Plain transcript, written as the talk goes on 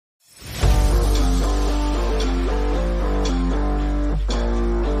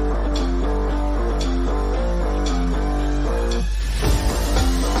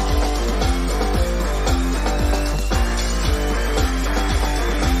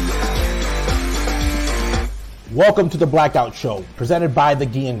Welcome to the Blackout Show, presented by The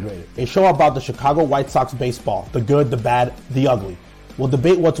Guillen Grid, a show about the Chicago White Sox baseball, the good, the bad, the ugly. We'll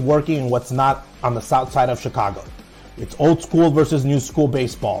debate what's working and what's not on the south side of Chicago. It's old school versus new school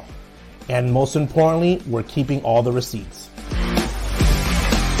baseball. And most importantly, we're keeping all the receipts.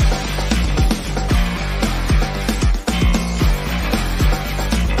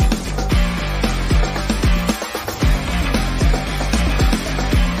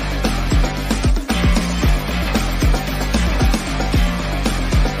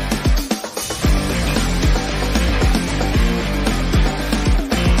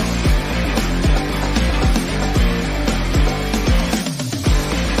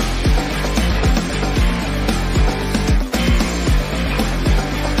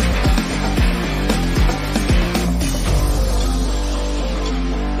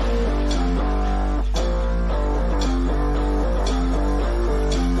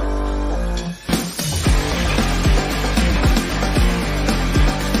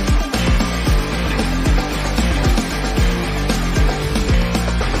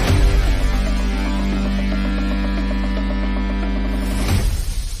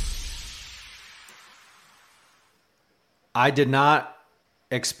 I did not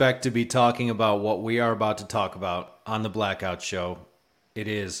expect to be talking about what we are about to talk about on the Blackout Show. It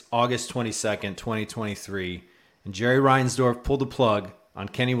is August 22nd, 2023, and Jerry Reinsdorf pulled the plug on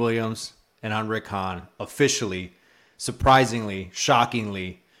Kenny Williams and on Rick Hahn. Officially, surprisingly,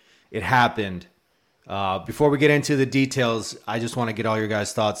 shockingly, it happened. Before we get into the details, I just want to get all your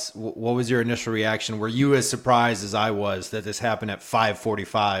guys' thoughts. What was your initial reaction? Were you as surprised as I was that this happened at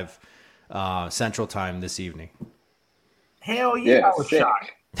 5:45 Central Time this evening? Hell yeah, I was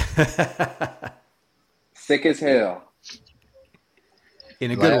shocked. Sick as hell.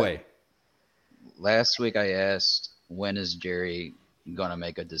 In a good way. Last week I asked, when is Jerry going to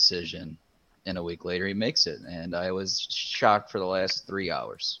make a decision? And a week later he makes it. And I was shocked for the last 3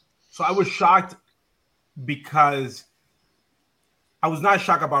 hours. So I was shocked because I was not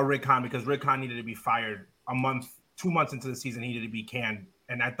shocked about Rick Hahn because Rick Hahn needed to be fired 2 months into the season. He needed to be canned.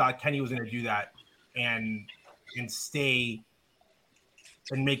 And I thought Kenny was going to do that and stay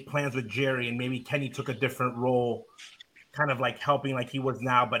and make plans with Jerry, and maybe Kenny took a different role, kind of like helping like he was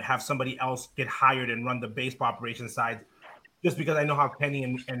now, but have somebody else get hired and run the baseball operations side, just because I know how Kenny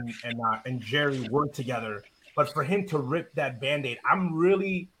and Jerry work together. But for him to rip that Band-Aid,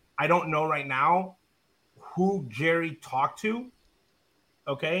 I don't know right now who Jerry talked to.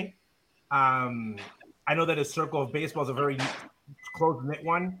 Okay. I know that his circle of baseball is a very close-knit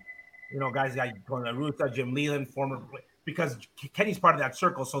one. You know, guys like Tony La Russa, Jim Leland, because Kenny's part of that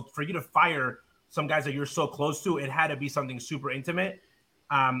circle. So for you to fire some guys that you're so close to, it had to be something super intimate.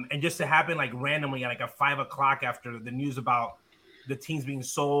 And just to happen like randomly at like a 5 o'clock after the news about the teams being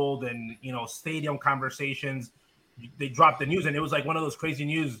sold and, you know, stadium conversations, they dropped the news. And it was like one of those crazy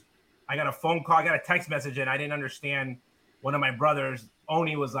news. I got a phone call, I got a text message, and I didn't understand. One of my brothers,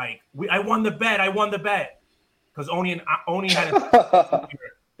 Oni, was like, I won the bet. Because Oni had a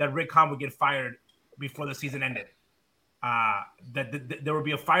that Rick Hahn would get fired before the season ended. That there would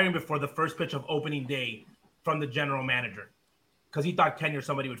be a firing before the first pitch of opening day from the general manager, because he thought Kenny or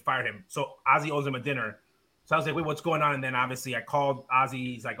somebody would fire him. So Ozzy owes him a dinner. So I was like, wait, what's going on? And then obviously I called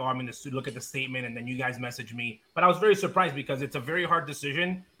Ozzy. He's like, oh, I'm going to look at the statement. And then you guys messaged me. But I was very surprised because it's a very hard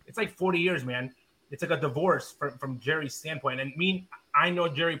decision. It's like 40 years, man. It's like a divorce from Jerry's standpoint. And I know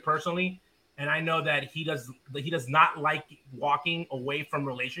Jerry personally. And I know that he does not like walking away from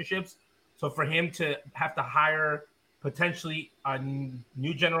relationships. So for him to have to hire potentially a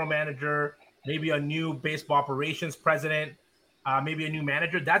new general manager, maybe a new baseball operations president, maybe a new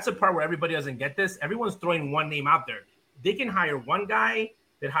manager, that's the part where everybody doesn't get this. Everyone's throwing one name out there. They can hire one guy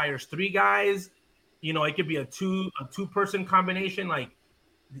that hires three guys. You know, it could be a two-person combination. Like,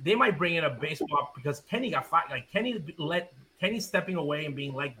 they might bring in a baseball because Kenny got fired. Like, Kenny stepping away and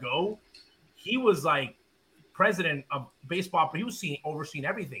being let go. He was like president of baseball. He was overseeing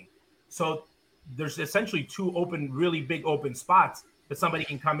everything. So there's essentially two really big open spots that somebody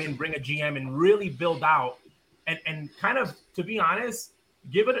can come in, bring a GM, and really build out, and kind of, to be honest,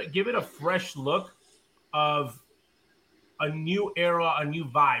 give it a fresh look of a new era, a new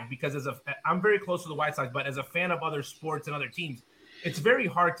vibe. Because I'm very close to the White Sox, but as a fan of other sports and other teams, it's very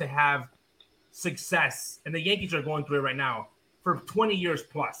hard to have success, and the Yankees are going through it right now for 20 years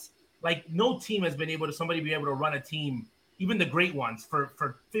plus. Like, no team has been able to run a team, even the great ones,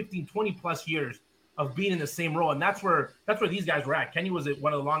 for 15, 20 plus years of being in the same role. And that's where these guys were at. Kenny was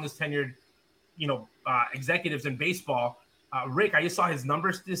one of the longest tenured, executives in baseball. Rick, I just saw his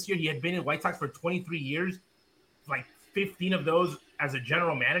numbers this year. He had been in White Sox for 23 years, like 15 of those as a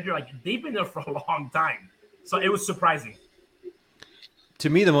general manager. Like, they've been there for a long time. So it was surprising. To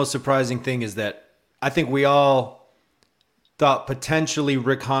me, the most surprising thing is that I think we all thought potentially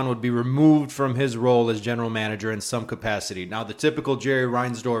Rick Hahn would be removed from his role as general manager in some capacity. Now, the typical Jerry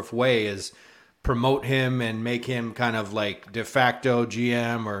Reinsdorf way is promote him and make him kind of like de facto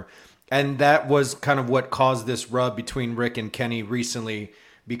GM, and that was kind of what caused this rub between Rick and Kenny recently,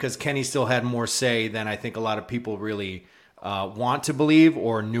 because Kenny still had more say than I think a lot of people really want to believe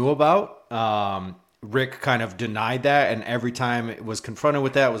or knew about. Rick kind of denied that, and every time it was confronted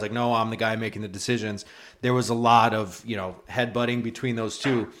with that, it was like, no, I'm the guy making the decisions. There was a lot of, headbutting between those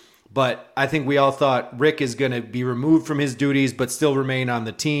two. But I think we all thought Rick is going to be removed from his duties, but still remain on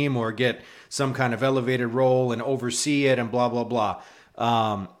the team or get some kind of elevated role and oversee it and blah, blah,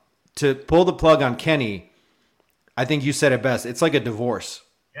 blah. To pull the plug on Kenny, I think you said it best. It's like a divorce.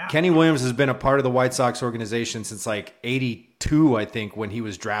 Yeah. Kenny Williams has been a part of the White Sox organization since like 82, I think, when he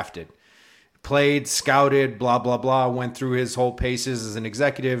was drafted. Played, scouted, blah, blah, blah, went through his whole paces as an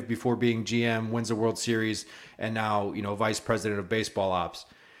executive before being GM, wins the World Series, and now, vice president of baseball ops.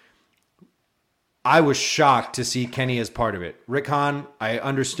 I was shocked to see Kenny as part of it. Rick Hahn, I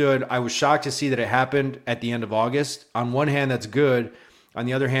understood. I was shocked to see that it happened at the end of August. On one hand, that's good. On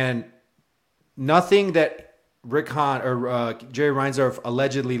the other hand, nothing that Rick Hahn or Jerry Reinsdorf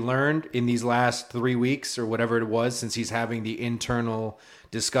allegedly learned in these last 3 weeks or whatever it was since he's having the internal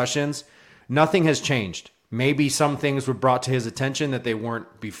discussions, nothing has changed. Maybe some things were brought to his attention that they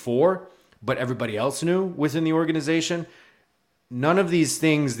weren't before, but everybody else knew within the organization. None of these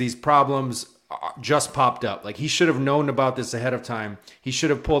things, these problems just popped up. Like, he should have known about this ahead of time. He should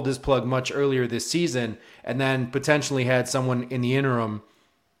have pulled this plug much earlier this season and then potentially had someone in the interim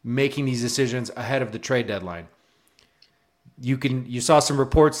making these decisions ahead of the trade deadline. You saw some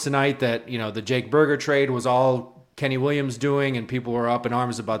reports tonight that, the Jake Berger trade was all Kenny Williams doing, and people were up in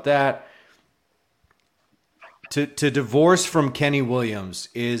arms about that. To divorce from Kenny Williams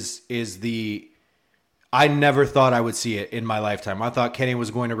is I never thought I would see it in my lifetime. I thought Kenny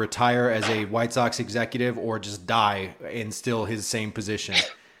was going to retire as a White Sox executive or just die in still his same position.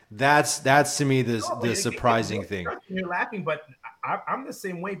 That's to me the surprising thing. You're laughing, but I'm the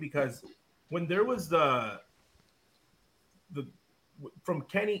same way, because when there was the from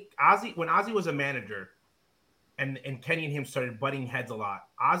Kenny, when Ozzie was a manager, and Kenny and him started butting heads a lot,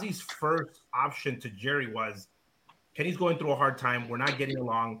 Ozzie's first option to Jerry was, Kenny's going through a hard time. We're not getting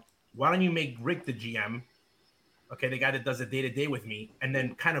along. Why don't you make Rick the GM? Okay, the guy that does the day-to-day with me, and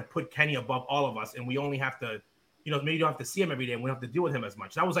then kind of put Kenny above all of us, and we only have to, maybe you don't have to see him every day, and we don't have to deal with him as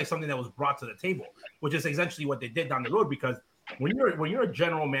much. That was like something that was brought to the table, which is essentially what they did down the road, because when you're a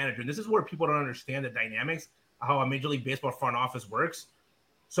general manager, and this is where people don't understand the dynamics, how a Major League Baseball front office works.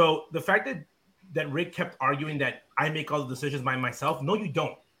 So the fact that Rick kept arguing that I make all the decisions by myself, no, you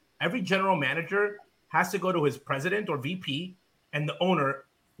don't. Every general manager has to go to his president or VP and the owner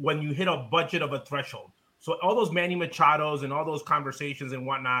when you hit a budget of a threshold. So all those Manny Machados and all those conversations and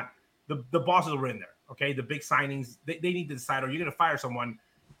whatnot, the bosses were in there, okay? The big signings, they need to decide, or you're going to fire someone,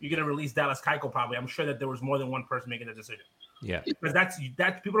 you're going to release Dallas Keuchel probably. I'm sure that there was more than one person making the decision. Yeah. Because that's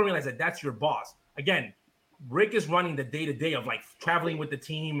people don't realize that that's your boss. Again, Rick is running the day-to-day of like traveling with the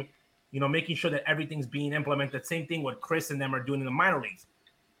team, making sure that everything's being implemented. Same thing what Chris and them are doing in the minor leagues.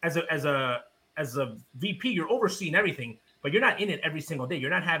 As a VP, you're overseeing everything, but you're not in it every single day. You're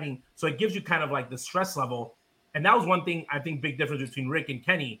not having, so it gives you kind of like the stress level. And that was one thing, I think, big difference between Rick and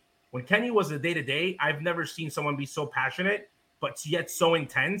Kenny. When Kenny was the day-to-day, I've never seen someone be so passionate, but yet so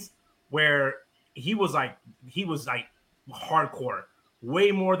intense, where he was like hardcore,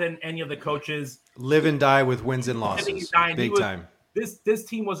 way more than any of the coaches. Live and die with wins and losses. Big time. This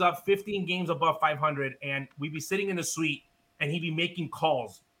team was up 15 games above 500, and we'd be sitting in the suite, and he'd be making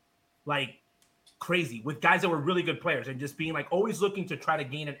calls like crazy with guys that were really good players and just being like always looking to try to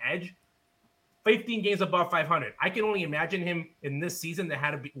gain an edge. 15 games above 500. I can only imagine him in this season that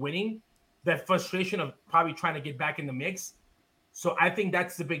had to be winning, that frustration of probably trying to get back in the mix. So I think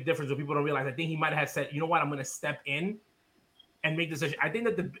that's the big difference. What people don't realize. I think he might have said, you know what, I'm going to step in and make the decision. I think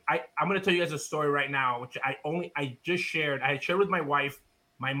that I'm going to tell you guys a story right now, which I just shared. I had shared with my wife,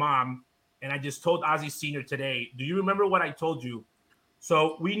 my mom, and I just told Ozzie Sr. today. Do you remember what I told you?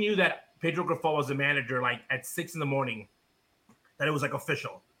 So we knew that Pedro Grifol was the manager like at 6 a.m, that it was like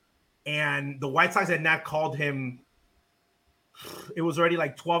official. And the White Sox had not called him. It was already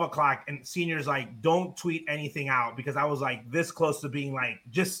like 12 o'clock, and Senior's like, don't tweet anything out, because I was like this close to being like,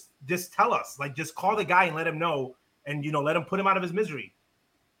 just tell us, like, just call the guy and let him know, and let him put him out of his misery.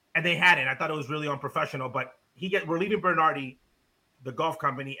 And they hadn't. I thought it was really unprofessional, but we're leaving Bernardi, the golf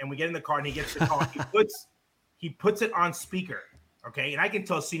company, and we get in the car, and he gets the call. He puts it on speaker. Okay, and I can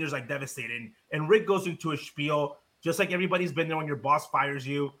tell Senior's like devastated. And Rick goes into a spiel, just like everybody's been there when your boss fires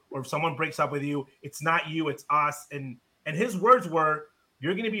you or if someone breaks up with you. It's not you, it's us. And his words were,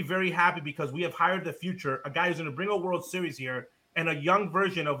 "You're going to be very happy because we have hired the future, a guy who's going to bring a World Series here and a young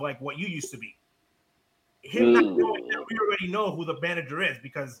version of like what you used to be." Him not knowing that we already know who the manager is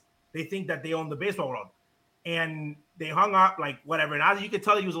because they think that they own the baseball world. And they hung up like whatever. And you could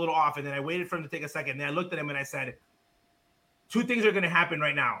tell he was a little off. And then I waited for him to take a second. And then I looked at him and I said, two things are going to happen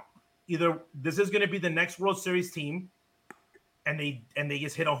right now. Either this is going to be the next World Series team and they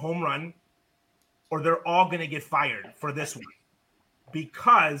just hit a home run, or they're all going to get fired for this one.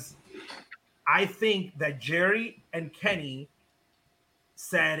 Because I think that Jerry and Kenny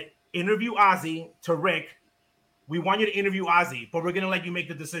said, interview Ozzy to Rick. We want you to interview Ozzy, but we're going to let you make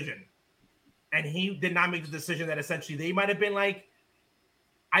the decision. And he did not make the decision that essentially they might have been like,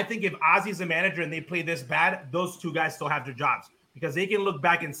 I think if Ozzy's a manager and they play this bad, those two guys still have their jobs because they can look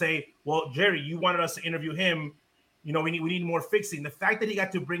back and say, well, Jerry, you wanted us to interview him. You know, we need more fixing. The fact that he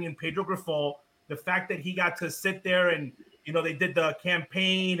got to bring in Pedro Grifol, the fact that he got to sit there and, you know, they did the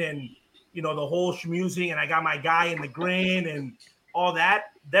campaign and, you know, the whole schmoozing and I got my guy in the grin and all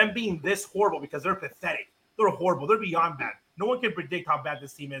that, them being this horrible because they're pathetic. They're horrible. They're beyond bad. No one can predict how bad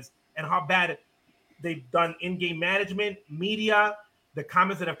this team is and how bad they've done in-game management, media, the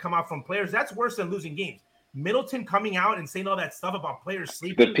comments that have come out from players. That's worse than losing games. Middleton coming out and saying all that stuff about players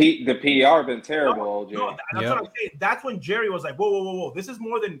sleeping. The PR been terrible. No, that's what I'm saying. That's when Jerry was like, whoa. This is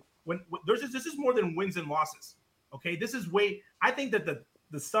more than this is more than wins and losses. Okay, this is way. I think that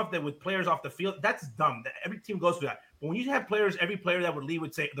the stuff that with players off the field, that's dumb. That every team goes through that. But when you have players, every player that would leave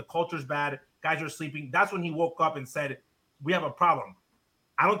would say the culture's bad, guys are sleeping. That's when he woke up and said, we have a problem.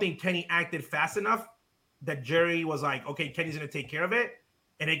 I don't think Kenny acted fast enough that Jerry was like, okay, Kenny's going to take care of it.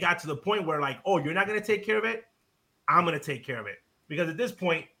 And it got to the point where like, oh, you're not going to take care of it? I'm going to take care of it. Because at this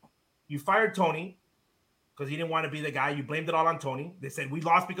point, you fired Tony because he didn't want to be the guy. You blamed it all on Tony. They said, we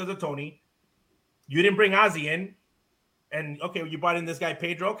lost because of Tony. You didn't bring Ozzy in. And, okay, you brought in this guy,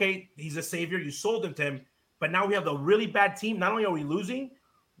 Pedro. Okay, he's a savior. You sold him to him. But now we have the really bad team. Not only are we losing,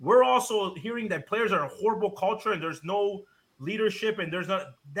 we're also hearing that players are a horrible culture and there's no leadership and there's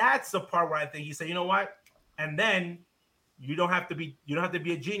not. That's the part where I think he said, you know what? And then you don't have to be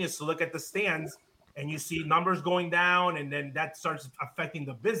a genius to look at the stands and you see numbers going down and then that starts affecting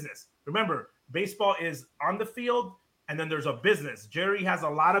the business. Remember, baseball is on the field and then there's a business. Jerry has a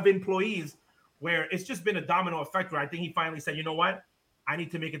lot of employees where it's just been a domino effect where I think he finally said, you know what? I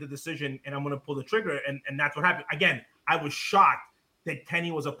need to make the decision and I'm going to pull the trigger. And that's what happened. Again, I was shocked that Kenny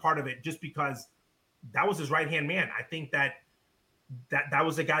was a part of it just because that was his right-hand man. I think that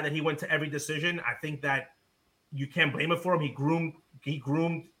was the guy that he went to every decision. I think that you can't blame him for him. He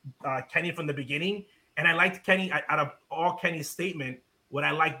groomed Kenny from the beginning. And I liked Kenny out of all Kenny's statement. What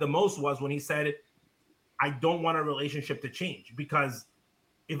I liked the most was when he said, I don't want a relationship to change because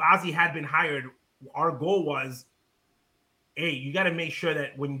if Ozzy had been hired, our goal was, hey, you got to make sure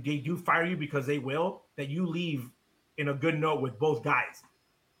that when they do fire you, because they will, that you leave in a good note with both guys.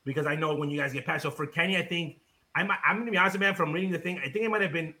 Because I know when you guys get past. So for Kenny, I think I'm going to be honest, man, from reading the thing, I think it might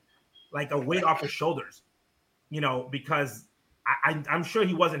have been like a weight off his shoulders, you know, because I'm sure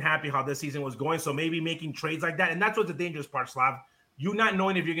he wasn't happy how this season was going. So maybe making trades like that. And that's what's the dangerous part, Slav. You not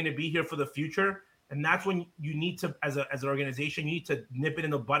knowing if you're going to be here for the future. And that's when you need to, as an organization, you need to nip it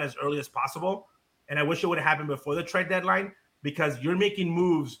in the bud as early as possible. And I wish it would have happened before the trade deadline because you're making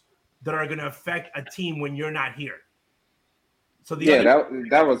moves that are going to affect a team when you're not here. So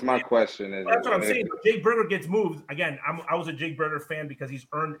that was my question. That's what I'm saying. Jake Berger gets moved again. I was a Jake Berger fan because he's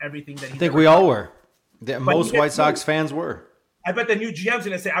earned everything that he. I think we all were. Most White Sox fans were. I bet the new GM's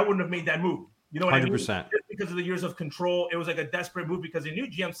going to say I wouldn't have made that move. You know what 100%. I mean? Just because of the years of control, it was like a desperate move because the new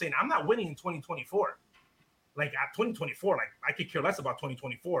GM saying I'm not winning in 2024. Like at 2024, like I could care less about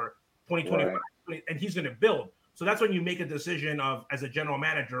 2024, 2025, right. And he's going to build. So that's when you make a decision of as a general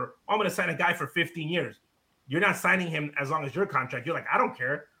manager, I'm going to sign a guy for 15 years. You're not signing him as long as your contract. You're like, I don't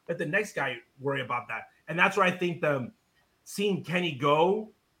care. Let the next guy worry about that. And that's where I think seeing Kenny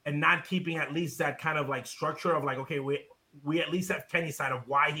go and not keeping at least that kind of like structure of like, okay, we at least have Kenny's side of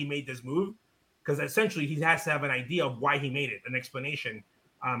why he made this move. Because essentially he has to have an idea of why he made it, an explanation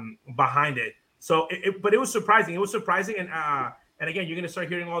behind it. So, but it was surprising. It was surprising. And again, you're going to start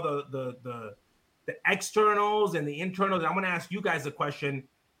hearing all the externals and the internals. And I'm going to ask you guys a question.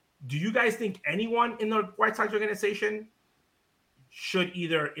 Do you guys think anyone in the White Sox organization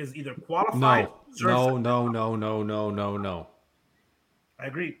is either qualified? No. I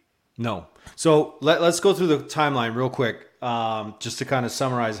agree. No. So let's go through the timeline real quick, just to kind of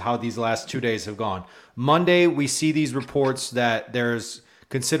summarize how these last 2 days have gone. Monday, we see these reports that there's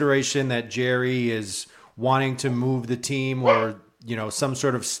consideration that Jerry is wanting to move the team or, some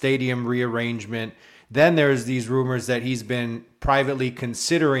sort of stadium rearrangement. Then there's these rumors that he's been privately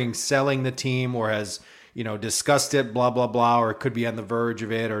considering selling the team or has, discussed it, blah, blah, blah, or could be on the verge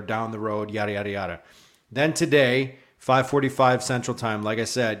of it or down the road, yada, yada, yada. Then today, 5:45 Central Time, like I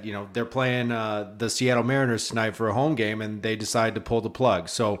said, they're playing the Seattle Mariners tonight for a home game, and they decide to pull the plug.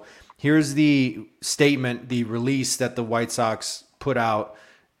 So here's the statement, the release that the White Sox put out,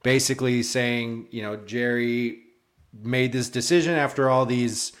 basically saying, Jerry made this decision after all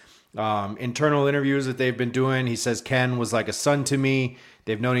these internal interviews that they've been doing. He says, Ken was like a son to me.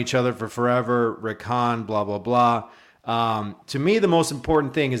 They've known each other for forever. Rick Hahn, blah, blah, blah. To me, the most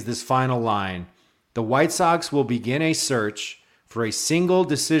important thing is this final line. The White Sox will begin a search for a single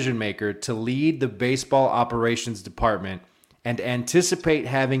decision maker to lead the baseball operations department and anticipate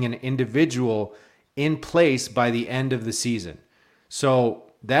having an individual in place by the end of the season.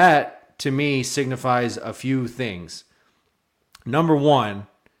 So that, to me, signifies a few things. Number one,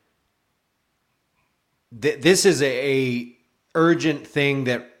 this is a urgent thing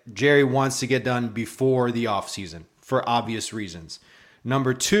that Jerry wants to get done before the offseason for obvious reasons.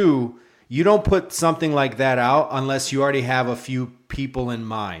 Number two, you don't put something like that out unless you already have a few people in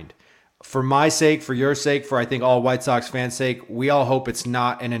mind. For my sake, for your sake, for I think all White Sox fans' sake, we all hope it's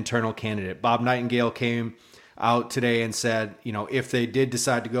not an internal candidate. Bob Nightingale came out today and said, if they did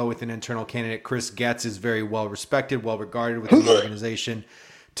decide to go with an internal candidate, Chris Getz is very well respected, well regarded within the organization.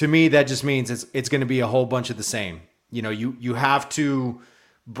 To me, that just means it's going to be a whole bunch of the same. You have to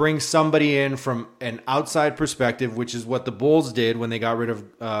bring somebody in from an outside perspective, which is what the Bulls did when they got rid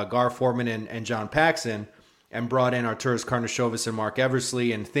of Gar Forman and John Paxson and brought in Arturas Karnisovas and Mark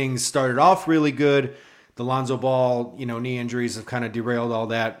Eversley, and things started off really good. The Lonzo Ball, knee injuries have kind of derailed all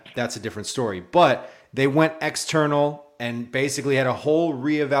that. That's a different story. But they went external and basically had a whole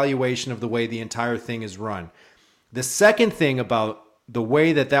reevaluation of the way the entire thing is run. The second thing about the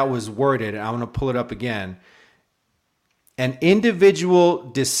way that was worded, and I'm going to pull it up again, an individual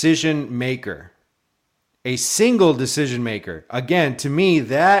decision maker, a single decision maker. Again, to me,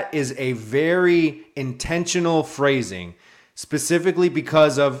 that is a very intentional phrasing, specifically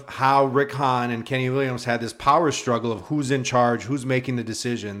because of how Rick Hahn and Kenny Williams had this power struggle of who's in charge, who's making the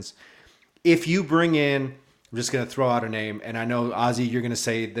decisions. If you bring in, I'm just going to throw out a name, and I know, Ozzy, you're going to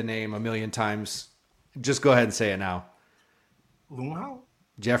say the name a million times. Just go ahead and say it now. Loonhow?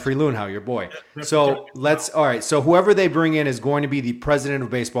 Jeffrey Loonhow, your boy. So all right. So whoever they bring in is going to be the president of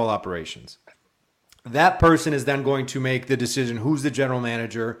baseball operations. That person is then going to make the decision who's the general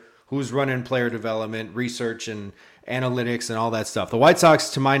manager, who's running player development, research, and analytics, and all that stuff. The White Sox,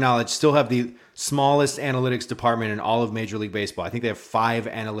 to my knowledge, still have the smallest analytics department in all of Major League Baseball. I think they have 5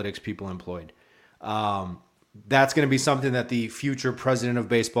 analytics people employed. That's going to be something that the future president of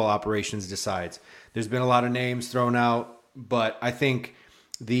baseball operations decides. There's been a lot of names thrown out, but I think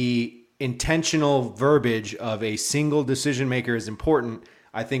the intentional verbiage of a single decision maker is important.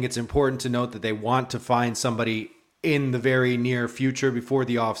 I think it's important to note that they want to find somebody in the very near future before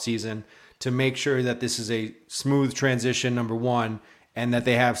the offseason to make sure that this is a smooth transition, number one, and that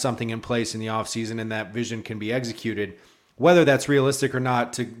they have something in place in the offseason and that vision can be executed. Whether that's realistic or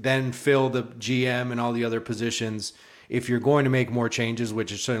not, to then fill the GM and all the other positions, if you're going to make more changes,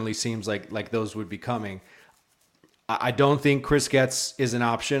 which it certainly seems like those would be coming. I don't think Chris Getz is an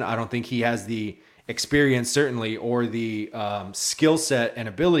option. I don't think he has the experience, certainly, or the skill set and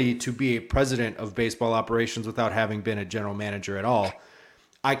ability to be a president of baseball operations without having been a general manager at all.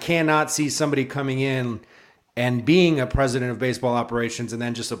 I cannot see somebody coming in and being a president of baseball operations and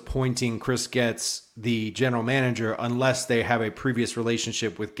then just appointing Chris Getz the general manager unless they have a previous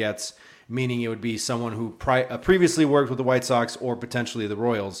relationship with Getz, meaning it would be someone who previously worked with the White Sox or potentially the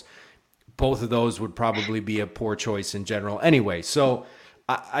Royals. Both of those would probably be a poor choice in general anyway. So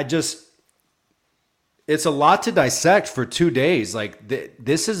it's a lot to dissect for 2 days. Like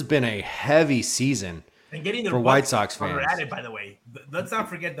this has been a heavy season and getting for White Sox fans. At it, by the way, let's not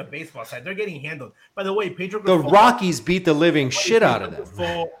forget the baseball side. They're getting handled. By the way, Pedro the Grifol, Rockies beat the living shit out of them.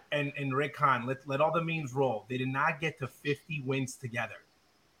 Grifol and Rick Hahn, let all the memes roll. They did not get to 50 wins together.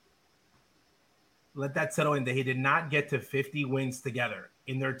 Let that settle in. They did not get to 50 wins together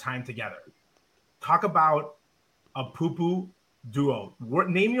in their time together. Talk about a poo-poo duo.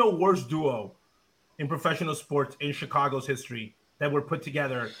 Name your worst duo in professional sports in Chicago's history that were put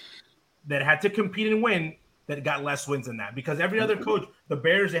together that had to compete and win that got less wins than that. Because every other coach, the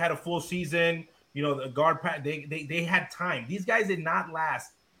Bears, they had a full season. The guard, they had time. These guys did not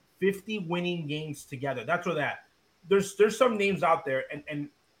last 50 winning games together. That's where that. There's some names out there, and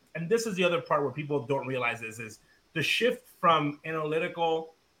this is the other part where people don't realize is the shift from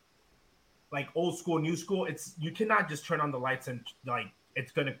analytical, like old school, new school. It's you cannot just turn on the lights and like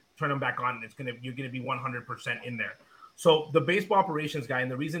it's gonna turn them back on. And you're gonna be 100% in there. So the baseball operations guy,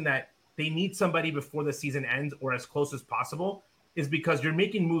 and the reason that they need somebody before the season ends or as close as possible is because you're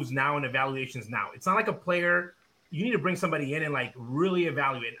making moves now and evaluations now. It's not like a player. You need to bring somebody in and like really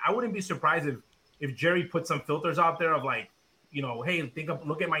evaluate. I wouldn't be surprised if Jerry put some filters out there of like, hey,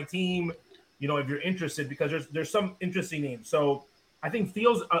 look at my team, if you're interested, because there's some interesting names. So I think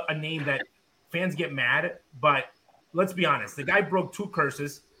Theo's a name that fans get mad, but let's be honest. The guy broke 2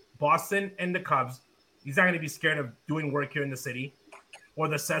 curses, Boston and the Cubs. He's not going to be scared of doing work here in the city or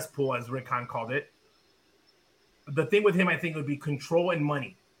the cesspool, as Rick Hahn called it. The thing with him, I think, would be control and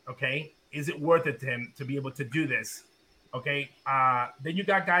money. Okay. Is it worth it to him to be able to do this? Okay. Then you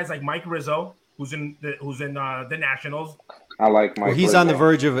got guys like Mike Rizzo, who's in the Nationals. I like Mike. Well, he's Rizzo. on the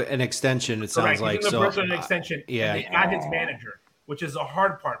verge of an extension. It sounds like he's on the verge of an extension. Yeah. And they got his manager, which is a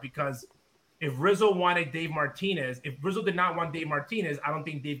hard part because if Rizzo wanted Dave Martinez, if Rizzo did not want Dave Martinez, I don't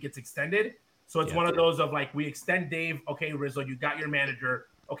think Dave gets extended. So it's one of those of like, we extend Dave. Okay, Rizzo, you got your manager.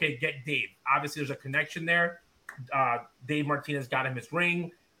 Okay, get Dave. Obviously, there's a connection there. Dave Martinez got him his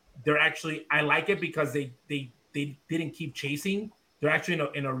ring. They're actually, I like it because they didn't keep chasing. They're actually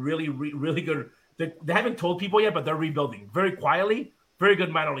in a really, really good, they haven't told people yet, but they're rebuilding very quietly. Very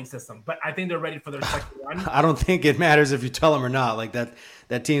good minor league system, but I think they're ready for their second run. I don't think it matters if you tell them or not. Like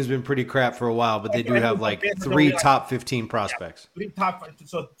that team's been pretty crap for a while, but they do have like 3 top 15 prospects. Yeah, 3 top.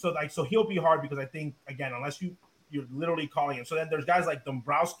 So he'll be hard because I think again, unless you're literally calling him. So then there's guys like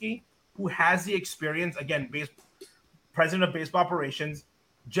Dombrowski who has the experience. Again, president of baseball operations.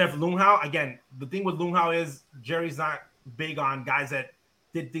 Jeff Lunghow. Again, the thing with Lunghow is Jerry's not big on guys that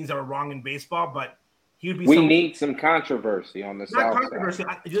did things that were wrong in baseball, but we need some controversy on the South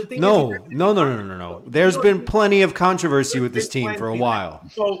side. No. There's been plenty of controversy with this team for a while.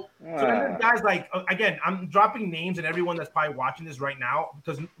 So then there's guys like, again, I'm dropping names and everyone that's probably watching this right now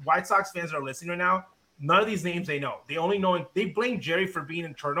because White Sox fans that are listening right now, none of these names they know. They only know, they blame Jerry for being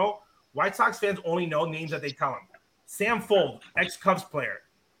internal. White Sox fans only know names that they tell him. Sam Fold, ex-Cubs player.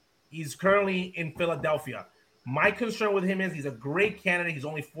 He's currently in Philadelphia. My concern with him is he's a great candidate. He's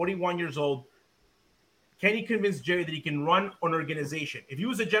only 41 years old. Can he convince Jerry that he can run an organization? If he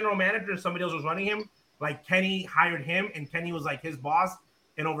was a general manager and somebody else was running him, like Kenny hired him and Kenny was like his boss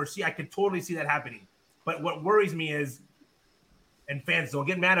and oversee, I could totally see that happening. But what worries me is, and fans don't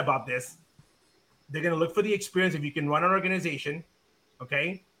get mad about this, they're going to look for the experience if you can run an organization,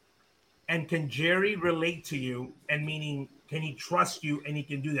 okay? And can Jerry relate to you? And meaning, can he trust you and he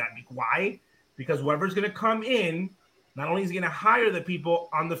can do that? Why? Because whoever's going to come in, not only is he going to hire the people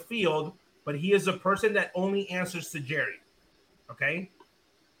on the field, but he is a person that only answers to Jerry, okay?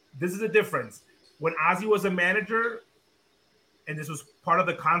 This is the difference. When Ozzie was a manager, and this was part of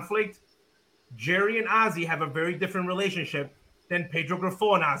the conflict, Jerry and Ozzie have a very different relationship than Pedro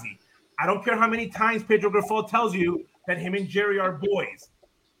Grifol and Ozzie. I don't care how many times Pedro Grifol tells you that him and Jerry are boys.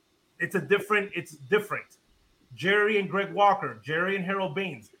 It's different. Jerry and Greg Walker, Jerry and Harold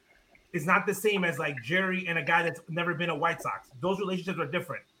Baines is not the same as like Jerry and a guy that's never been a White Sox. Those relationships are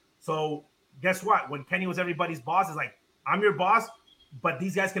different. So guess what? When Kenny was everybody's boss, it's like, I'm your boss, but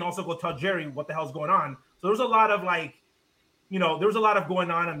these guys can also go tell Jerry what the hell's going on. So there's a lot of like, there was a lot of going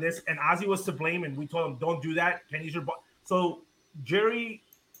on this, and Ozzie was to blame, and we told him, don't do that. Kenny's your boss. So Jerry,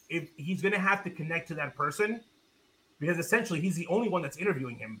 if he's going to have to connect to that person, because essentially he's the only one that's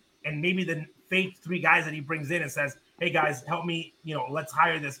interviewing him, and maybe the fake 3 guys that he brings in and says, hey guys, help me, let's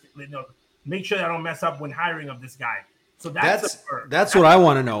hire this, make sure that I don't mess up when hiring of this guy. So that's what I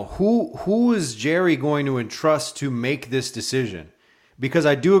want to know. Who is Jerry going to entrust to make this decision? Because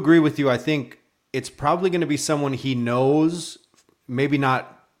I do agree with you. I think it's probably going to be someone he knows, maybe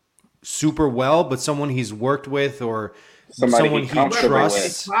not super well, but someone he's worked with or someone he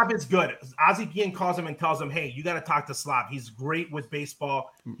trusts. Slav is good. Ozzie Guillen calls him and tells him, hey, you got to talk to Slav. He's great with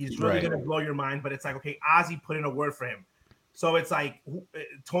baseball. He's really going to blow your mind. But it's like, okay, Ozzie put in a word for him. So it's like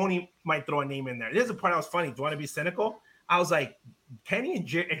Tony might throw a name in there. This is the part that was funny. Do you want to be cynical? I was like, Kenny and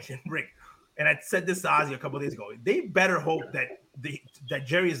Jerry and Rick, and I said this to Ozzie a couple of days ago, they better hope that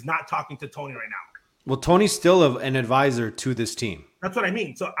Jerry is not talking to Tony right now. Well, Tony's still an advisor to this team. That's what I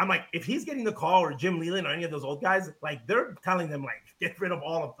mean. So I'm like, if he's getting the call or Jim Leland or any of those old guys, like they're telling them like, get rid of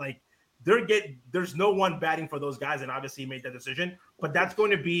all of there's no one batting for those guys. And obviously he made that decision, but that's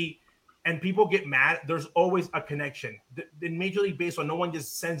going to be, and people get mad. There's always a connection in Major League Baseball. No one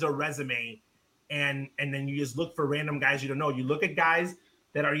just sends a resume and then you just look for random guys you don't know. You look at guys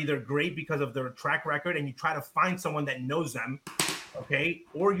that are either great because of their track record, and you try to find someone that knows them, okay,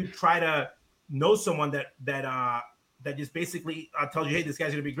 or you try to know someone that just basically tells you, hey, this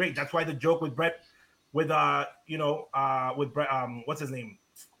guy's gonna be great. That's why the joke with Brett, with Brett, what's his name,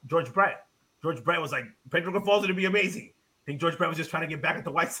 George Brett. George Brett was like, Pedro Grifol's gonna be amazing. I think George Brett was just trying to get back at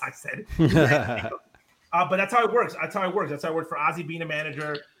the White Sox then. But that's how it works. That's how it worked for Ozzie being a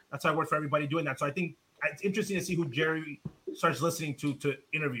manager. That's how it worked for everybody doing that. So I think it's interesting to see who Jerry starts listening to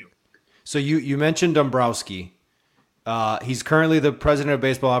interview. So you mentioned Dombrowski. He's currently the president of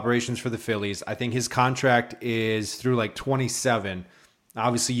baseball operations for the Phillies. I think his contract is through like 27.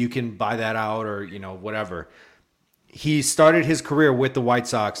 Obviously, you can buy that out or, whatever. He started his career with the White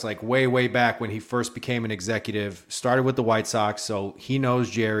Sox like way, way back when he first became an executive. Started with the White Sox, so he knows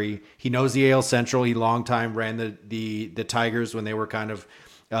Jerry. He knows the AL Central. He long time ran the Tigers when they were kind of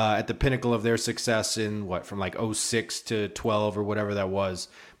at the pinnacle of their success in from like 06 to 12 or whatever that was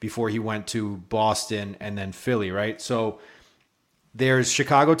before he went to Boston and then Philly, right? So there's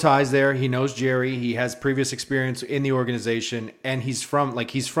Chicago ties there. He knows Jerry. He has previous experience in the organization, and he's from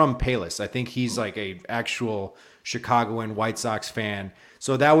Palos. I think he's like a actual Chicagoan White Sox fan.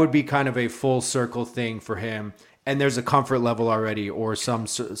 So that would be kind of a full circle thing for him. And there's a comfort level already or some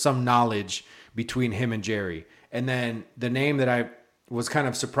knowledge between him and Jerry. And then the name that I was kind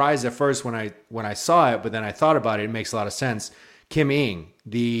of surprised at first when I saw it, but then I thought about it. It makes a lot of sense. Kim Ng,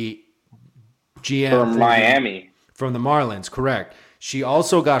 the GM from Miami, from the Marlins, correct. She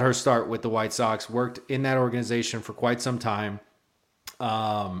also got her start with the White Sox, worked in that organization for quite some time.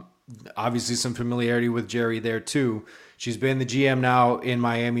 Obviously some familiarity with Jerry there too. She's been the GM now in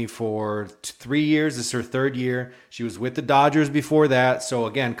Miami for 3 years. This is her third year. She was with the Dodgers before that. So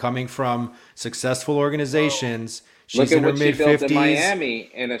again, coming from successful organizations, she's in her mid-50s. In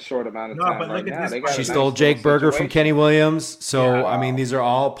Miami in a short amount of time right now. She stole Jake Berger from Kenny Williams. So, I mean, these are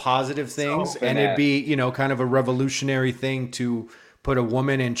all positive things. And it'd be, kind of a revolutionary thing to put a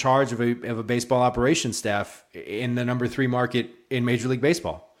woman in charge of a baseball operations staff in the number 3 market in Major League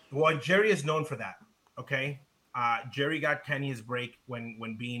Baseball. Well, Jerry is known for that, okay? Jerry got Kenny his break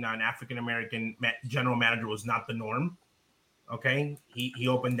when being an African-American general manager was not the norm, okay? He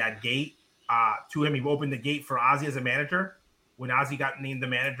opened that gate to him. He opened the gate for Ozzie as a manager. When Ozzie got named the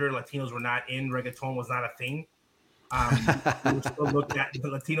manager, Latinos were not in. Reggaeton was not a thing. We were still looked at. The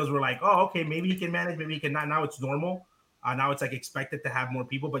Latinos were like, oh, okay, maybe he can manage, maybe he can not. Now it's normal. Now it's like expected to have more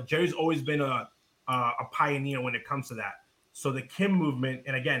people. But Jerry's always been a pioneer when it comes to that. So the Kim movement,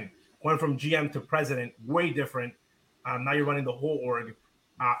 and again, going from GM to president, way different. Now you're running the whole org.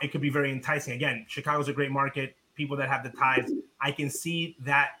 It could be very enticing. Again, Chicago's a great market. People that have the ties. I can see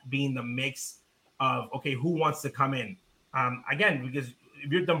that being the mix of, okay, who wants to come in? Again, because if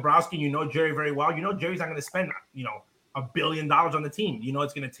you're Dombrowski, you know Jerry very well. You know Jerry's not going to spend, $1 billion on the team. You know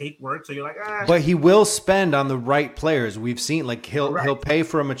it's going to take work. So you're like, But he will spend on the right players. We've seen he'll pay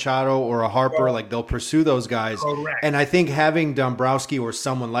for a Machado or a Harper. Correct. Like they'll pursue those guys. Correct. And I think having Dombrowski or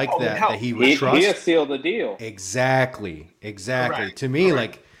someone like that he would trust. He'll seal the deal. Exactly. Correct. To me,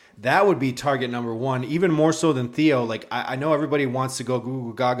 like that would be target number 1, even more so than Theo. Like I know everybody wants to go Goo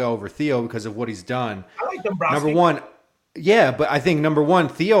Goo Gaga over Theo because of what he's done. I like Dombrowski. Number 1. Yeah, but I think number 1,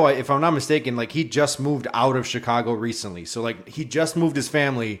 Theo, if I'm not mistaken, like he just moved out of Chicago recently. So like he just moved his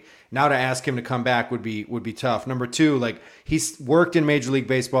family. Now to ask him to come back would be tough. Number 2, like he's worked in Major League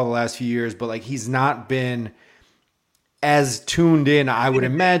Baseball the last few years, but like he's not been as tuned in, I would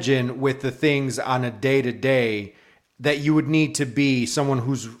imagine, with the things on a day-to-day that you would need to be someone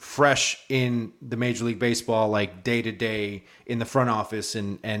who's fresh in the Major League Baseball, like day-to-day in the front office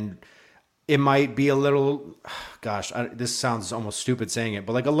and it might be a little, this sounds almost stupid saying it,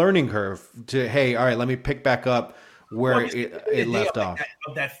 but like a learning curve to, hey, all right, let me pick back up where it left off.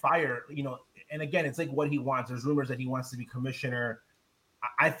 Of that fire, and again, it's like what he wants. There's rumors that he wants to be commissioner.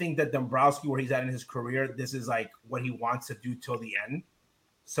 I think that Dombrowski, where he's at in his career, this is like what he wants to do till the end.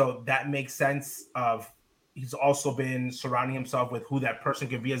 So that makes sense he's also been surrounding himself with who that person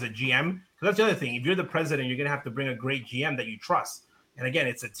could be as a GM. Because that's the other thing. If you're the president, you're going to have to bring a great GM that you trust. And again,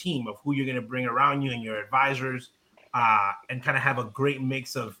 it's a team of who you're going to bring around you and your advisors, and kind of have a great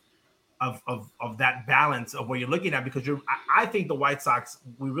mix of that balance of what you're looking at. Because I think the White Sox,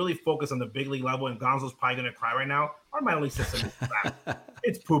 we really focus on the big league level, and Gonzo's probably going to cry right now. Our minor league system is crap.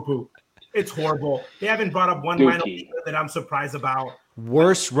 It's poo-poo. It's horrible. They haven't brought up one minor league that I'm surprised about.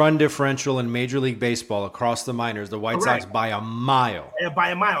 Worst run differential in Major League Baseball across the minors. The White Sox by a mile. Yeah,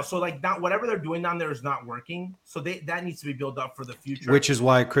 by a mile. So like whatever they're doing down there is not working. So that needs to be built up for the future. Which is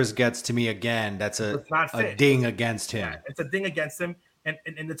why Chris gets to me again. That's a ding against him. Yeah, it's a ding against him. And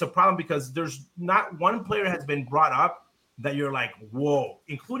it's a problem because there's not one player has been brought up that you're like, whoa,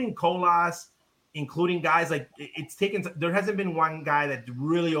 including Colas, including guys like it's taken. There hasn't been one guy that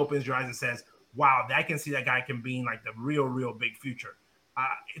really opens your eyes and says, wow, I can see that guy can be in like the real big future.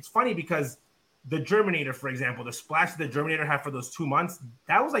 It's funny because the Germinator, for example, the splash that the Germinator had for those 2 months,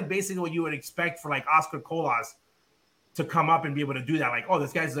 that was like basically what you would expect for like Oscar Colas to come up and be able to do that. Like, oh,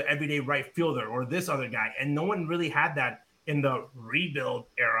 this guy's an everyday right fielder or this other guy. And no one really had that in the rebuild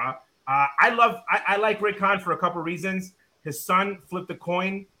era. I like Rick Hahn for a couple of reasons. His son flipped a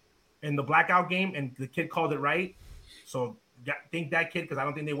coin in the blackout game and the kid called it right. So thank that kid because I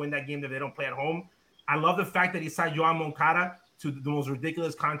don't think they win that game if they don't play at home. I love the fact that he signed Joan Moncada to the most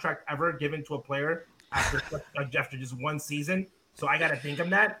ridiculous contract ever given to a player after just one season. So I got to thank him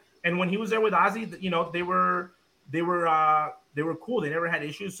that. And when he was there with Ozzy, you know, they were cool. They never had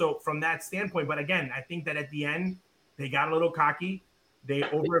issues. So from that standpoint, but again, I think that at the end they got a little cocky. They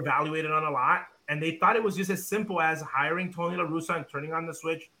over-evaluated on a lot, and they thought it was just as simple as hiring Tony La Russa and turning on the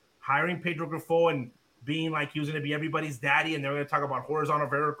switch, hiring Pedro Grifo and being like he was going to be everybody's daddy, and they're going to talk about horizontal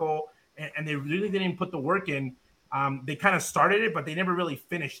vertical, and they really didn't put the work in. They kind of started it, but they never really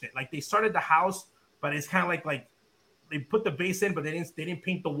finished it. Like they started the house, but it's kind of like they put the base in, but they didn't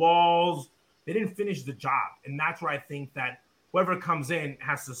paint the walls. They didn't finish the job, and that's where I think that whoever comes in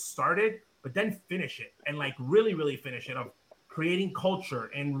has to start it, but then finish it and like really finish it of creating culture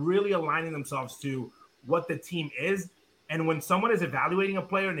and really aligning themselves to what the team is. And when someone is evaluating a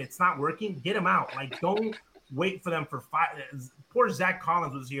player and it's not working, get them out. Like don't wait for them for 5. Poor Zach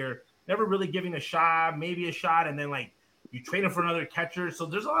Collins was here, never really giving a shot, maybe a shot, and then like you trade him for another catcher. So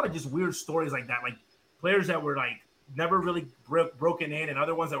there's a lot of just weird stories like that, like players that were like never really broken in and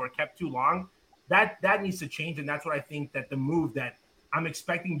other ones that were kept too long. That needs to change, and that's what I think that the move that I'm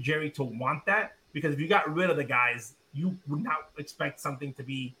expecting Jerry to want that, because if you got rid of the guys, you would not expect something to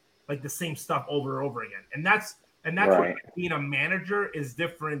be like the same stuff over and over again. And that's right. What being a manager is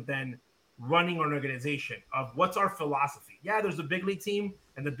different than running an organization of what's our philosophy. Yeah, there's a big league team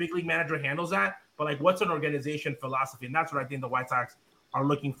and the big league manager handles that, but like what's an organization philosophy? And that's what I think the White Sox are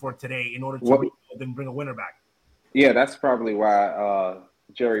looking for today in order to then bring a winner back. Yeah, that's probably why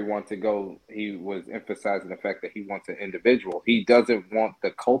Jerry wants to go. He was emphasizing the fact that he wants an individual. He doesn't want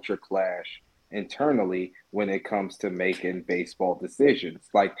the culture clash internally when it comes to making baseball decisions.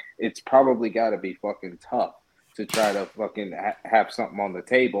 Like it's probably got to be fucking tough to try to fucking have something on the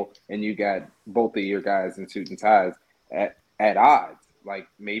table and you got both of your guys in suit and ties at odds. Like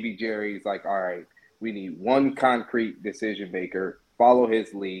maybe Jerry's like, all right, we need one concrete decision maker, follow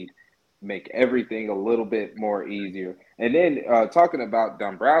his lead, make everything a little bit more easier. And then talking about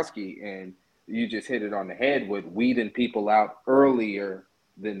Dombrowski, and you just hit it on the head with weeding people out earlier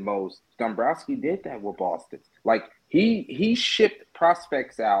than most. Dombrowski did that with Boston. Like he shipped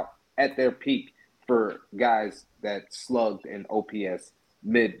prospects out at their peak for guys that slugged in OPS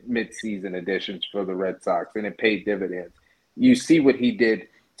mid-season additions for the Red Sox, and it paid dividends. You see what he did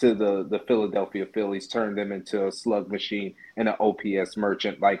to the Philadelphia Phillies, turned them into a slug machine and an OPS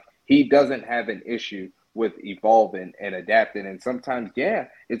merchant. Like he doesn't have an issue with evolving and adapting. And sometimes, yeah,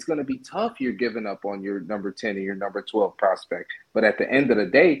 it's going to be tough. You're giving up on your number 10 and your number 12 prospect. But at the end of the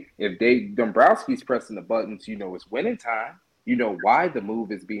day, if Dombrowski's pressing the buttons, you know it's winning time. You know why the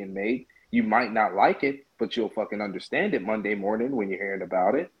move is being made. You might not like it, but you'll fucking understand it Monday morning when you're hearing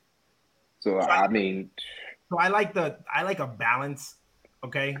about it. So I like a balance,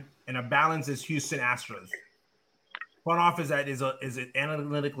 okay? And a balance is Houston Astros. Front office that is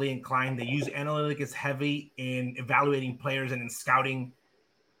analytically inclined. They use analytics heavy in evaluating players and in scouting,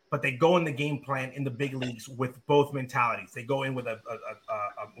 but they go in the game plan in the big leagues with both mentalities. They go in with a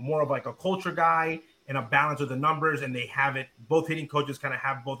more of like a culture guy and a balance with the numbers, and they have it. Both hitting coaches kind of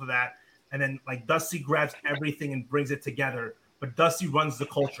have both of that. And then like Dusty grabs everything and brings it together, but Dusty runs the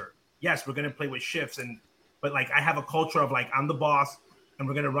culture. Yes, we're going to play with shifts, but like I have a culture of like I'm the boss and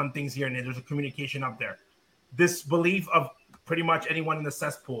we're going to run things here, and there's a communication up there. This belief of pretty much anyone in the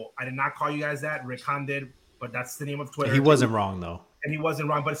cesspool. I did not call you guys that. Rick Hahn did, but that's the name of Twitter. He wasn't wrong, though. And he wasn't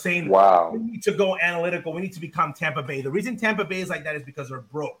wrong, but saying, wow, we need to go analytical. We need to become Tampa Bay. The reason Tampa Bay is like that is because they're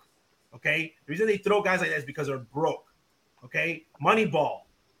broke, okay? The reason they throw guys like that is because they're broke, okay? Moneyball.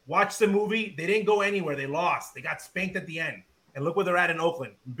 Watch the movie. They didn't go anywhere. They lost. They got spanked at the end. And look where they're at in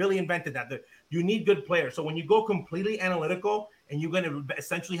Oakland. Billy invented that. You need good players. So when you go completely analytical and you're going to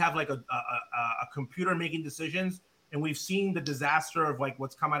essentially have like a computer making decisions, and we've seen the disaster of like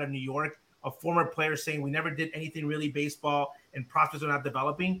what's come out of New York, of former players saying we never did anything really baseball and prospects are not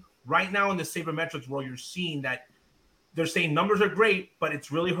developing. Right now in the sabermetrics world, you're seeing that they're saying numbers are great, but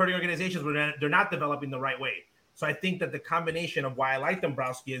it's really hurting organizations where they're not developing the right way. So I think that the combination of why I like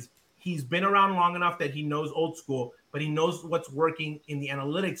Dombrowski is he's been around long enough that he knows old school, but he knows what's working in the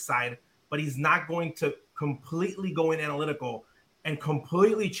analytics side, but he's not going to completely go in analytical and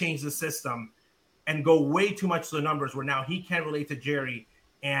completely change the system and go way too much to the numbers where now he can't relate to Jerry,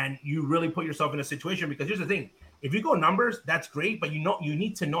 and you really put yourself in a situation. Because here's the thing, if you go numbers, that's great, but you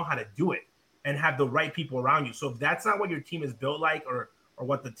need to know how to do it and have the right people around you. So if that's not what your team is built like or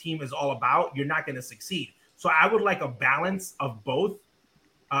what the team is all about, you're not going to succeed. So I would like a balance of both,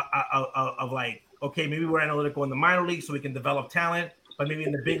 of like, okay, maybe we're analytical in the minor leagues so we can develop talent, but maybe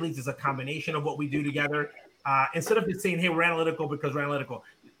in the big leagues it's a combination of what we do together. Instead of just saying, hey, we're analytical because we're analytical.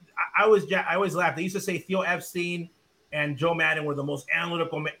 I always laugh. They used to say Theo Epstein and Joe Madden were the most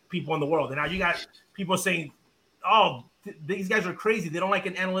analytical people in the world. And now you got people saying, oh, these guys are crazy. They don't like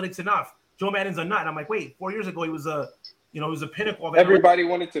analytics enough. Joe Madden's a nut. And I'm like, wait, 4 years ago, he was a pinnacle of everybody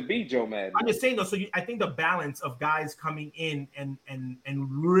wanted to be Joe Madden. I'm just saying though. So I think the balance of guys coming in and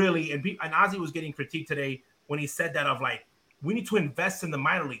really, and Ozzy was getting critiqued today when he said that of like, we need to invest in the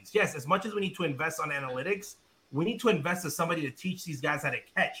minor leagues. Yes, as much as we need to invest on analytics, we need to invest in somebody to teach these guys how to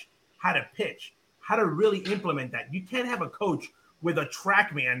catch, how to pitch, how to really implement that. You can't have a coach with a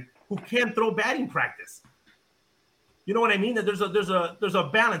track man who can't throw batting practice. You know what I mean? That there's a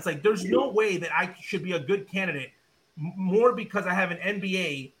balance. Like there's no way that I should be a good candidate more because I have an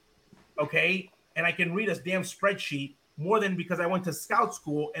MBA, okay, and I can read a damn spreadsheet more than because I went to scout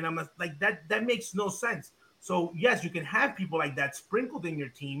school and I'm like that. That makes no sense. So yes, you can have people like that sprinkled in your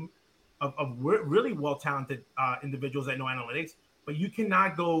team of really well-talented individuals that know analytics, but you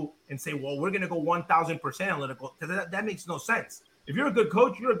cannot go and say, well, we're going to go 1,000% analytical, because that makes no sense. If you're a good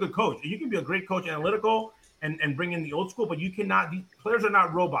coach, you're a good coach. You can be a great coach analytical and bring in the old school, but you cannot. These players are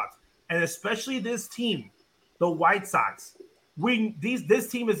not robots, and especially this team, the White Sox. This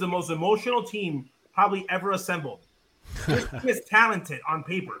team is the most emotional team probably ever assembled. This team is talented on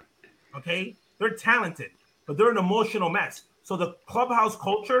paper, okay? They're talented, but they're an emotional mess. So the clubhouse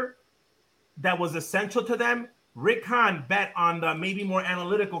culture that was essential to them, Rick Hahn bet on the maybe more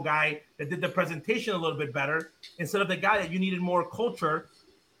analytical guy that did the presentation a little bit better instead of the guy that you needed more culture,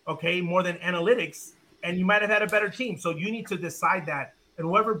 okay, more than analytics, and you might have had a better team. So you need to decide that, and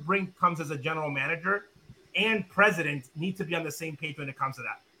whoever comes as a general manager and president need to be on the same page when it comes to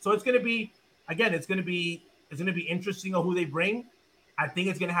that. So it's going to be, again, it's going to be interesting on who they bring. I think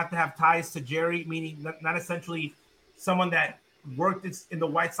it's going to have ties to Jerry, meaning not essentially someone that worked in the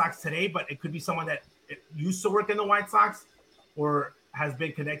White Sox today, but it could be someone that used to work in the White Sox or has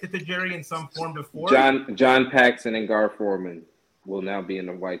been connected to Jerry in some form before. John Paxson and Gar Forman will now be in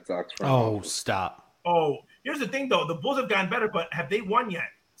the White Sox front office. Stop. Oh, here's the thing, though. The Bulls have gotten better, but have they won yet?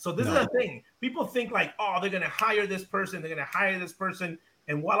 So this is the thing. People think like, oh, they're going to hire this person,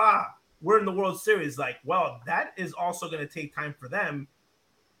 and voila, we're in the World Series. Like, well, that is also going to take time for them.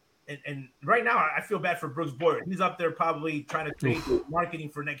 And right now, I feel bad for Brooks Boyer. He's up there probably trying to create marketing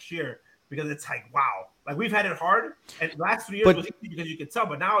for next year because it's like, wow. Like, we've had it hard. And the last 3 years was easy because you could tell.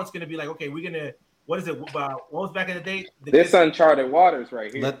 But now it's going to be like, okay, we're going to – what is it? What was back in the day? This uncharted waters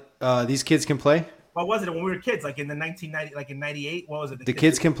right here. These kids can play? What was it when we were kids? Like in the 1990 – like in 98? What was it? The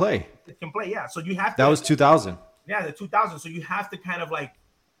kids can play. They can play, yeah. So you have to – That was 2000. Yeah, the 2000. So you have to kind of like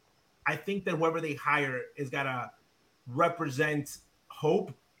 – I think that whoever they hire is got to represent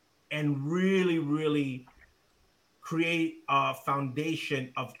hope and really, really create a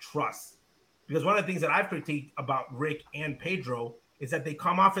foundation of trust. Because one of the things that I've critiqued about Rick and Pedro is that they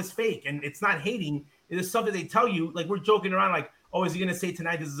come off as fake. And it's not hating. It is something they tell you. Like, we're joking around like, oh, is he going to say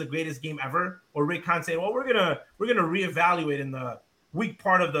tonight this is the greatest game ever? Or Rick Hahn saying, well, we're gonna reevaluate in the weak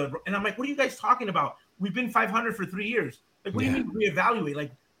part of the – and I'm like, what are you guys talking about? We've been 500 for 3 years. Like, what do you mean reevaluate?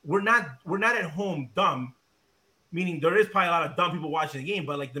 Like, we're not at home dumb. Meaning there is probably a lot of dumb people watching the game,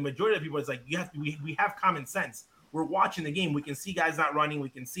 but like the majority of people, it's like we have common sense. We're watching the game. We can see guys not running. We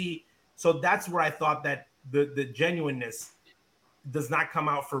can see. So that's where I thought that the genuineness does not come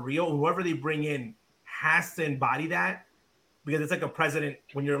out for real. Whoever they bring in has to embody that, because it's like a president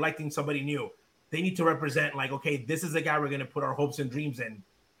when you're electing somebody new. They need to represent like, okay, this is the guy we're going to put our hopes and dreams in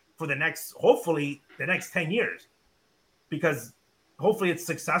for hopefully the next 10 years, because hopefully it's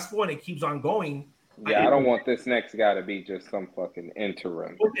successful and it keeps on going. Yeah, I don't want this next guy to be just some fucking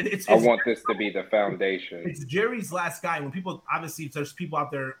interim. I want this to be the foundation. It's Jerry's last guy. When people, obviously, there's people out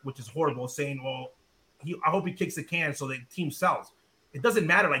there, which is horrible, saying, well, I hope he kicks the can so the team sells. It doesn't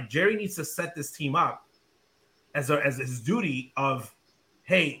matter. Like, Jerry needs to set this team up as his duty of,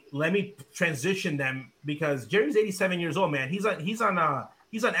 hey, let me transition them, because Jerry's 87 years old, man. He's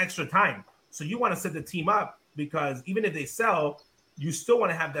on extra time. So you want to set the team up, because even if they sell, you still want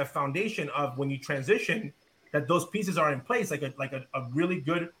to have that foundation of when you transition, that those pieces are in place, like a really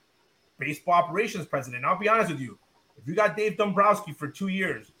good baseball operations president. And I'll be honest with you. If you got Dave Dombrowski for 2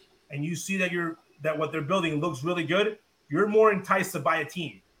 years and you see that what they're building looks really good, you're more enticed to buy a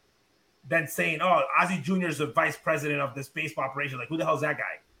team than saying, "Oh, Ozzie Jr. is the vice president of this baseball operation." Like, who the hell is that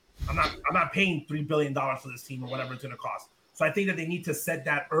guy? I'm not paying $3 billion for this team or whatever it's going to cost. So I think that they need to set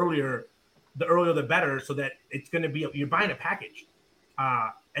that earlier. The earlier the better, so that it's going to be you're buying a package,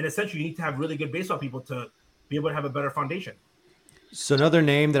 and essentially you need to have really good baseball people to be able to have a better foundation. So another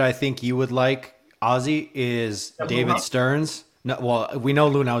name that I think you would like, Ozzy, is David Stearns. No, well, we know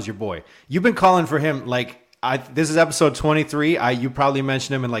Lunau's your boy. You've been calling for him like this is episode 23. You probably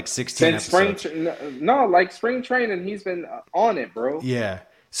mentioned him in like 16 episodes. Like spring training, he's been on it, bro. Yeah.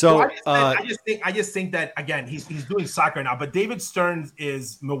 So I just think that again he's doing soccer now, but David Stearns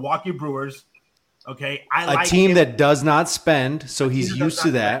is Milwaukee Brewers. Okay, a team that does not spend, so he's used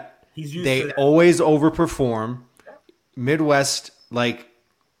to that. They always overperform. Midwest, like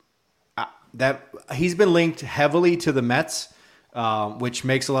that. He's been linked heavily to the Mets, which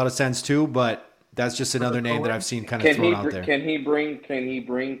makes a lot of sense too. But that's just another name that I've seen kind of thrown out there. Can he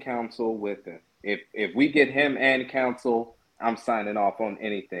bring Counsell with him? If we get him and Counsell, I'm signing off on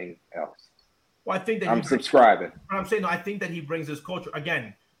anything else. Well, I think that I'm subscribing. I'm saying, no, I think that he brings his culture.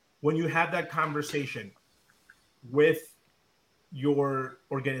 Again, when you have that conversation with your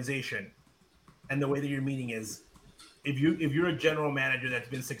organization and the way that you're meeting is, if you're a general manager that's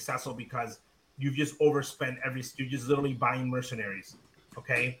been successful because you've just overspent you're just literally buying mercenaries,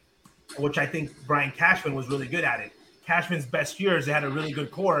 okay? Which I think Brian Cashman was really good at it. Cashman's best years, they had a really good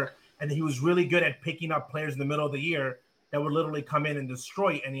core, and he was really good at picking up players in the middle of the year that would literally come in and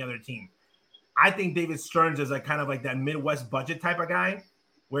destroy any other team. I think David Stearns is like kind of like that Midwest budget type of guy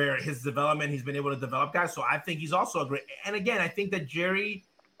where his development, he's been able to develop guys. So I think he's also a great, and again, I think that Jerry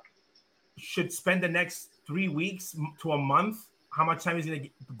should spend the next 3 weeks to a month. How much time is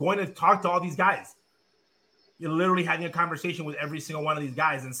he going to talk to all these guys? You're literally having a conversation with every single one of these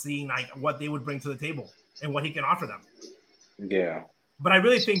guys and seeing like what they would bring to the table and what he can offer them. Yeah. But I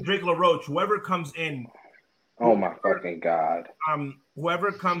really think Drake LaRoche, whoever comes in, oh my fucking God.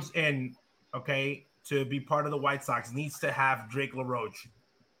 Whoever comes in, okay, to be part of the White Sox needs to have Drake LaRoche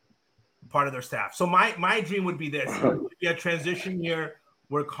part of their staff. So my dream would be this. It would be a transition year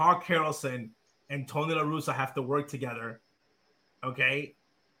where Carl Carlson and Tony La Russa have to work together, okay,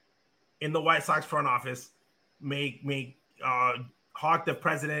 in the White Sox front office, make Hawk the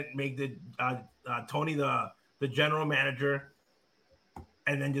president, make the Tony the general manager,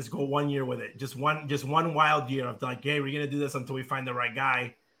 and then just go 1 year with it. Just one wild year of like, hey, we're gonna do this until we find the right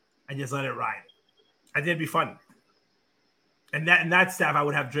guy, and just let it ride. I think it'd be fun. And that staff, I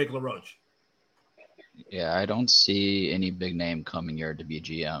would have Drake LaRoche. Yeah, I don't see any big name coming here to be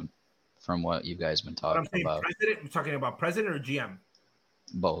GM from what you guys been talking about. President? We're talking about president or GM?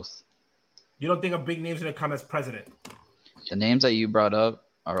 Both. You don't think a big name's going to come as president? The names that you brought up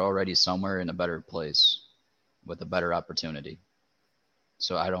are already somewhere in a better place with a better opportunity.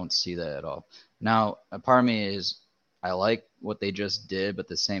 So I don't see that at all. Now, a part of me is I like what they just did, but at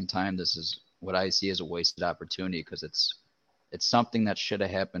the same time, this is what I see as a wasted opportunity because it's something that should have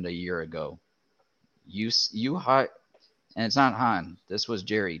happened a year ago. You hired, and it's not Hahn. This was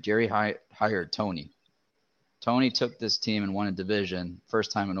Jerry. Jerry hired Tony. Tony took this team and won a division,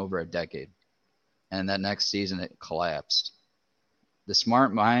 first time in over a decade. And that next season, it collapsed. The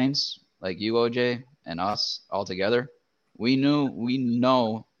smart minds like you, OJ, and us all together, we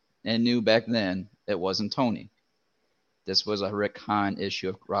know and knew back then it wasn't Tony. This was a Rick Hahn issue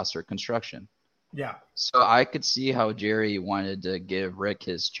of roster construction. Yeah. So I could see how Jerry wanted to give Rick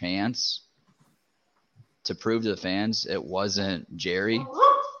his chance to prove to the fans it wasn't Jerry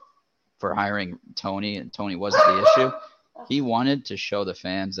for hiring Tony, and Tony wasn't the issue. He wanted to show the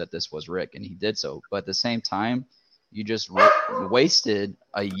fans that this was Rick, and he did so. But at the same time, you just wasted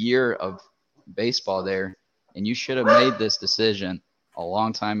a year of baseball there, and you should have made this decision a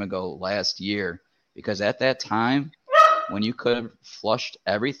long time ago last year, because at that time, when you could have flushed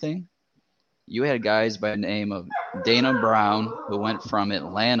everything, you had guys by the name of Dana Brown, who went from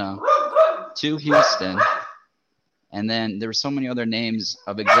Atlanta to Houston. And then there were so many other names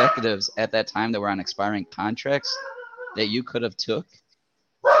of executives at that time that were on expiring contracts that you could have took.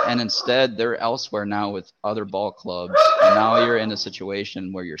 And instead, they're elsewhere now with other ball clubs. And now you're in a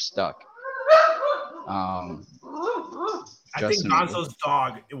situation where you're stuck. I think Gonzo's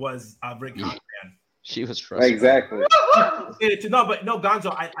dog was Rick Hahn. She was frustrated. Exactly. No,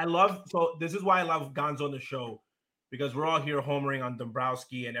 Gonzo, I love, so this is why I love Gonzo on the show, because we're all here homering on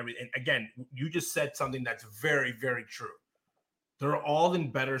Dombrowski and everything. And again, you just said something that's very, very true. They're all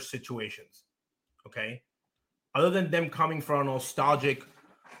in better situations, okay? Other than them coming from a nostalgic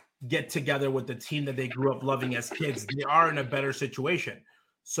get together with the team that they grew up loving as kids, they are in a better situation.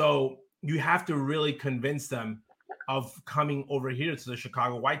 So you have to really convince them of coming over here to the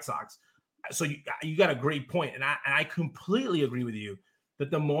Chicago White Sox. So you got a great point, and I completely agree with you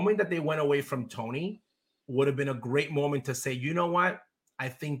that the moment that they went away from Tony would have been a great moment to say, you know what, I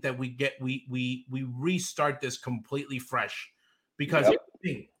think that we restart this completely fresh, because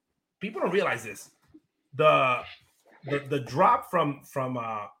people don't realize this. The drop from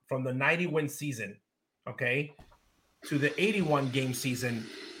the 90-win season, okay, to the 81 game season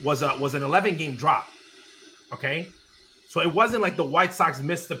was an 11-game drop, okay. So it wasn't like the White Sox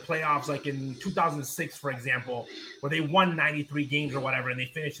missed the playoffs like in 2006, for example, where they won 93 games or whatever and they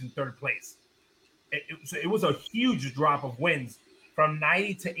finished in third place. It was a huge drop of wins from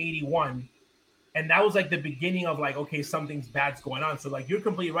 90 to 81, and that was like the beginning of like, okay, something's bad's going on. So like you're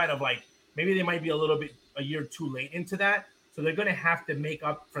completely right of like maybe they might be a year too late into that, so they're going to have to make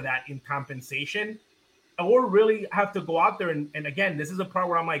up for that in compensation, or really have to go out there and again, this is a part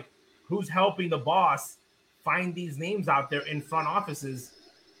where I'm like, who's helping the boss find these names out there in front offices,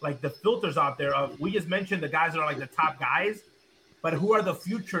 like the filters out there of, we just mentioned the guys that are like the top guys, but who are the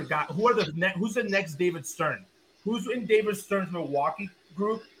future guys? Who's the next David Stern? Who's in David Stern's Milwaukee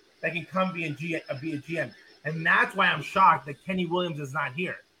group that can come be a GM? And that's why I'm shocked that Kenny Williams is not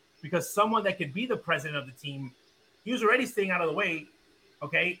here, because someone that could be the president of the team, he was already staying out of the way,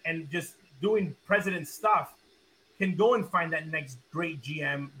 okay, and just doing president stuff, can go and find that next great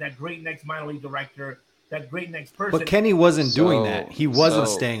GM, that great next minor league director, that great next person. But Kenny wasn't doing that. He wasn't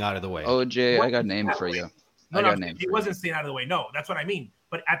staying out of the way. OJ, I got a name for you. He wasn't staying out of the way. No, that's what I mean.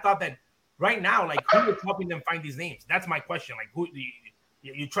 But I thought that right now, like, who is helping them find these names? That's my question. Like, who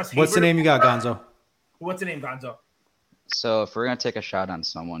you trust? What's the name you got, Gonzo? What's the name, Gonzo? So if we're gonna take a shot on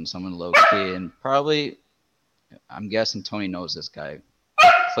someone low key, and probably, I'm guessing Tony knows this guy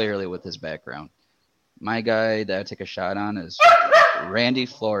clearly with his background. My guy that I take a shot on is Randy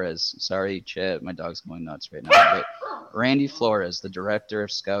Flores. Sorry, Chet, my dog's going nuts right now. But Randy Flores, the director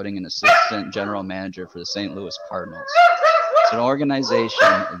of scouting and assistant general manager for the St. Louis Cardinals. It's an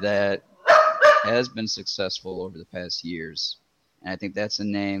organization that has been successful over the past years. And I think that's a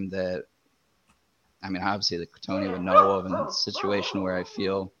name that, I mean, obviously that Tony would know of in a situation where I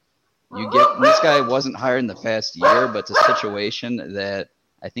feel this guy wasn't hired in the past year, but it's a situation that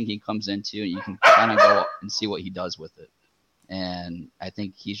I think he comes into and you can kind of go and see what he does with it. And I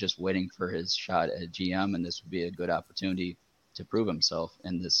think he's just waiting for his shot at GM, and this would be a good opportunity to prove himself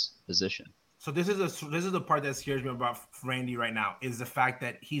in this position. So this is the part that scares me about Randy right now, is the fact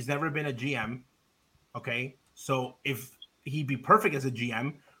that he's never been a GM. Okay, so if he'd be perfect as a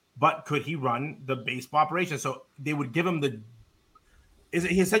GM, but could he run the baseball operation? So they would give him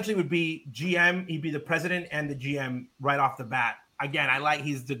he essentially would be GM. He'd be the president and the GM right off the bat. Again,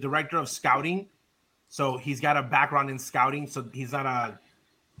 he's the director of scouting. So he's got a background in scouting. So he's not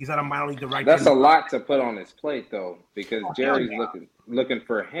a minor league director. That's a lot to put on his plate, though, because Jerry's looking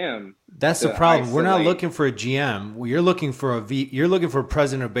for him. That's the problem. Isolate. We're not looking for a GM. You're looking for You're looking for a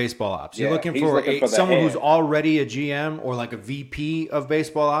president of baseball ops. You're looking for someone who's already a GM or like a VP of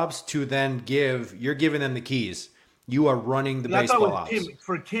baseball ops to then you're giving them the keys. You are running the baseball ops.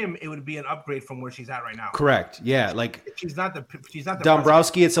 For Kim, it would be an upgrade from where she's at right now. Correct. Yeah, like she's not the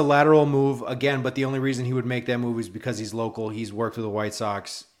Dombrowski. It's a lateral move again, but the only reason he would make that move is because he's local. He's worked with the White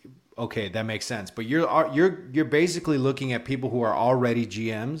Sox. Okay, that makes sense. But you're basically looking at people who are already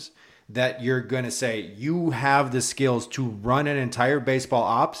GMs that you're going to say you have the skills to run an entire baseball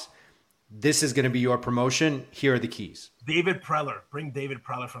ops. This is going to be your promotion. Here are the keys. David Preller. Bring David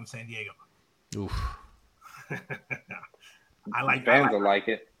Preller from San Diego. Oof. I like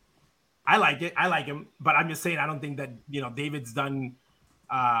it. I like him, but I'm just saying I don't think that David's done.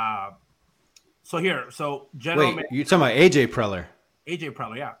 You're talking about AJ Preller? AJ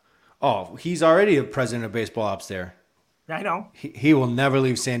Preller, yeah. Oh, he's already a president of baseball ops there. Yeah, I know. He will never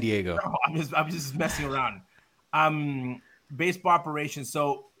leave San Diego. No, I'm just messing around. Baseball operations.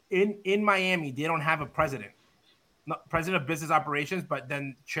 So in Miami, they don't have a president. No, president of business operations, but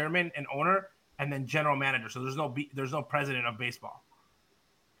then chairman and owner. And then general manager. So there's no president of baseball.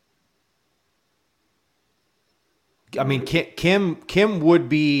 I mean, Kim would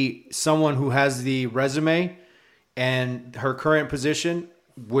be someone who has the resume, and her current position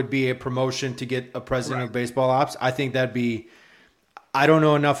would be a promotion to get a president of baseball ops. I think that'd be. I don't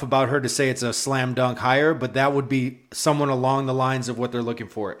know enough about her to say it's a slam dunk hire, but that would be someone along the lines of what they're looking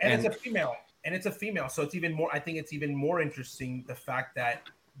for. And it's a female. So it's even more. I think it's even more interesting the fact that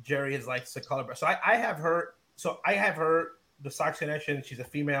Jerry is like the color. So I have her. The Sox connection. She's a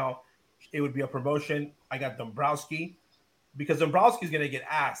female. It would be a promotion. I got Dombrowski. because Dombrowski's going to get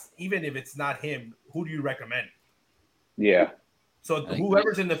asked, even if it's not him, who do you recommend? Yeah. So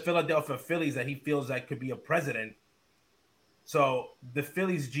whoever's in the Philadelphia Phillies that he feels that could be a president. So the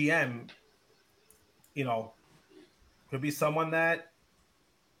Phillies GM, could be someone that,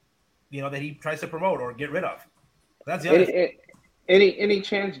 that he tries to promote or get rid of. That's the other Any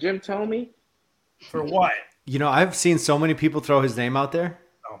chance Jim Thome? For what? I've seen so many people throw his name out there.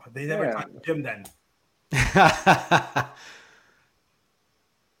 Oh, they never talked to Jim then.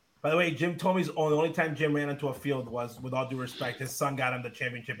 By the way, Jim Thome's the only time Jim ran into a field was, with all due respect, his son got him the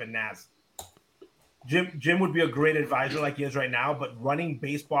championship in Naz. Jim would be a great advisor like he is right now, but running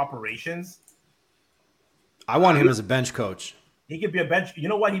baseball operations. I want him as a bench coach. He could be a bench. You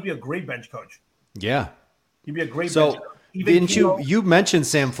know what? He'd be a great bench coach. Yeah. He'd be a great bench coach. Didn't you mentioned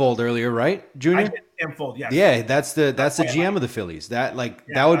Sam Fold earlier, right, Junior? I did Sam Fold, yes. Yeah, that's the GM of the Phillies. That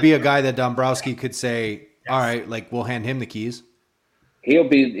would be a guy that Dombrowski could say, all right, we'll hand him the keys. He'll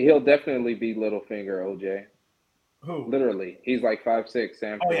definitely be Littlefinger, OJ. Who? Literally, he's like 5'6".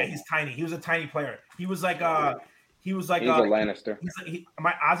 Sam. Oh yeah, he's tiny. He was a tiny player. He's a Lannister.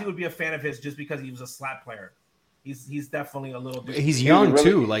 My Ozzy would be a fan of his just because he was a slap player. He's definitely a little. He's young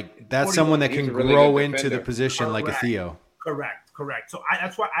too. That's someone that can grow into the position like a Theo. Correct. So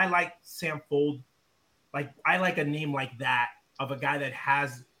that's why I like Sam Fold. I like a name like that of a guy that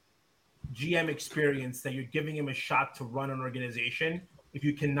has GM experience, that you're giving him a shot to run an organization. If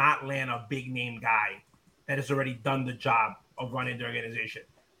you cannot land a big name guy that has already done the job of running the organization.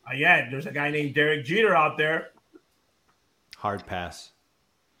 There's a guy named Derek Jeter out there. Hard pass.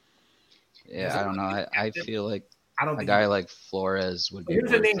 Yeah, I don't know. I feel like a guy like Flores would be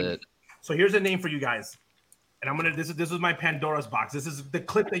worth it. So here's a name for you guys. And this is my Pandora's box. This is the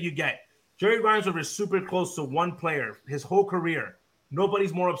clip that you get. Jerry Reinsdorf is super close to one player his whole career.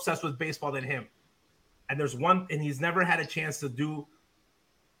 Nobody's more obsessed with baseball than him. And there's one, and he's never had a chance to do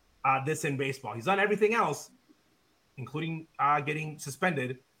this in baseball. He's done everything else, including getting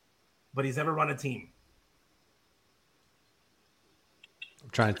suspended, but he's never run a team. I'm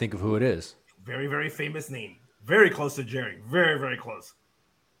trying to think of who it is. Very, very famous name. Very close to Jerry. Very, very close.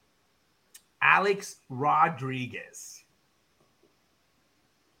 Alex Rodriguez.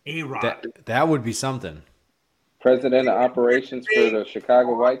 A-Rod. That would be something. President of operations for the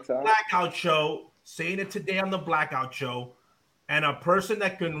Chicago White Sox. Blackout Show. Saying it today on the Blackout Show. And a person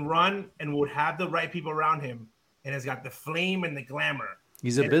that can run and would have the right people around him and has got the flame and the glamour.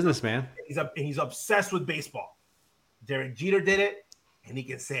 He's a businessman. He's obsessed with baseball. Derek Jeter did it, and he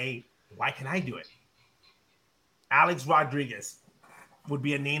can say, why can I do it? Alex Rodriguez would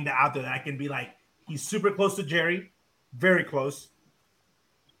be a name that out there that I can be like, he's super close to Jerry. Very close.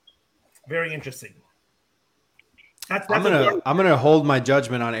 Very interesting. I'm gonna hold my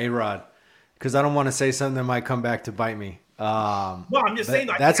judgment on A-Rod because I don't want to say something that might come back to bite me. No, I'm just saying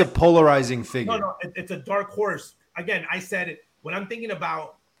that's a polarizing figure. No, it's a dark horse. Again, I said it when I'm thinking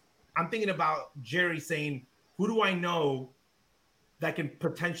about Jerry saying, who do I know that can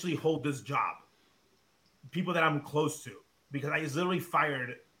potentially hold this job? People that I'm close to, because I literally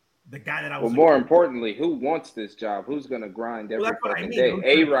fired the guy that I was. Well, more importantly, who wants this job? Who's going to grind every fucking day?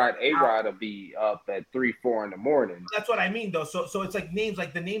 A-Rod will be up at 3-4 in the morning. That's what I mean, though. So it's like names,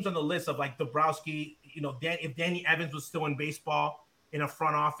 like the names on the list of like Dombrowski. If Danny Evans was still in baseball in a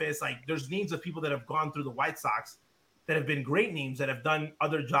front office, like there's names of people that have gone through the White Sox that have been great names that have done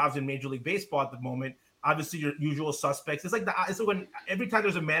other jobs in Major League Baseball at the moment. Obviously, your usual suspects. It's like when every time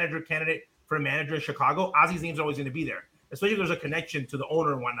there's a manager candidate for a manager in Chicago, Ozzy's name's always going to be there, especially if there's a connection to the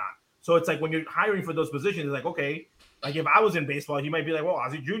owner and whatnot. So it's like when you're hiring for those positions, it's like, okay, like if I was in baseball, he might be like, well,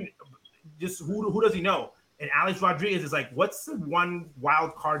 Ozzy Jr., just who does he know? And Alex Rodriguez is like, what's the one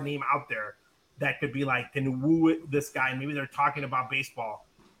wild card name out there that could be like, can woo this guy? And maybe they're talking about baseball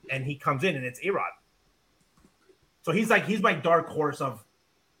and he comes in and it's A-Rod. So he's my dark horse of,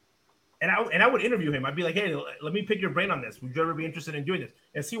 and I would interview him. I'd be like, hey, let me pick your brain on this. Would you ever be interested in doing this?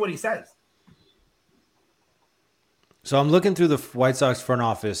 And see what he says. So I'm looking through the White Sox front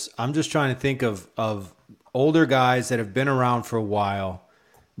office. I'm just trying to think of older guys that have been around for a while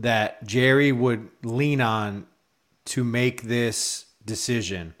that Jerry would lean on to make this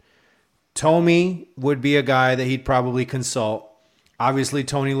decision. Thome would be a guy that he'd probably consult. Obviously,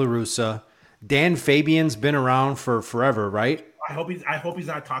 Tony La Russa. Dan Fabian's been around for forever, right? I hope he's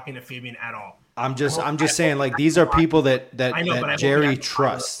not talking to Fabian at all. I'm just saying, like, these are people that Jerry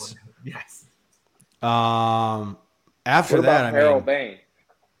trusts. Yes. After what that, about Harold Bain?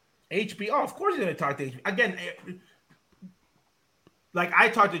 HB. Oh, of course he's going to talk to HB. Again, like I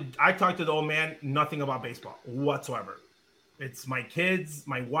talked to the old man, nothing about baseball whatsoever. It's my kids,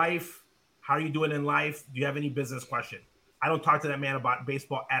 my wife. How are you doing in life? Do you have any business question? I don't talk to that man about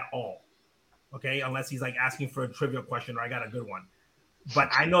baseball at all. Okay, unless he's like asking for a trivia question or I got a good one. But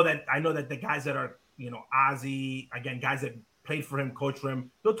I know that the guys that are, Ozzy, again, guys that played for him, coached for him,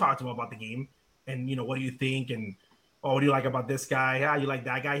 they'll talk to him about the game and what do you think and what do you like about this guy? Yeah, you like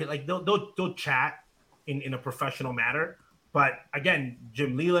that guy? Like they'll chat in a professional manner. But again,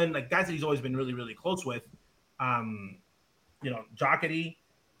 Jim Leland, like guys that he's always been really, really close with. Jocketty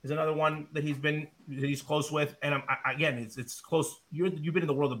is another one that he's close with. And again, it's close. You've been in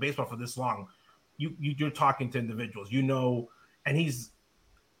the world of baseball for this long. You're talking to individuals, and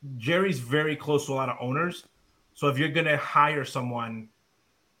Jerry's very close to a lot of owners. So if you're going to hire someone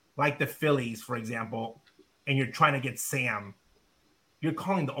like the Phillies, for example, and you're trying to get Sam, you're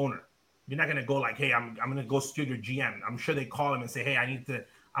calling the owner. You're not going to go like, hey, I'm going to go steal your GM. I'm sure they call him and say, hey,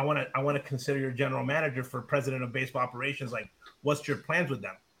 I want to consider your general manager for president of baseball operations. Like, what's your plans with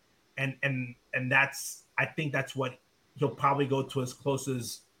them? And I think that's what he'll probably go to his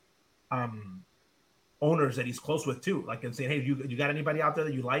closest owners that he's close with too, like, and saying, hey, you got anybody out there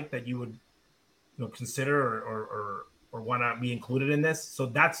that you like that you would consider or want to be included in this? So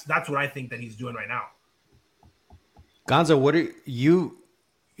that's what I think that he's doing right now. Gonzo, what are you?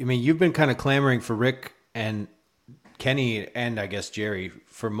 I mean, you've been kind of clamoring for Rick and Kenny and I guess Jerry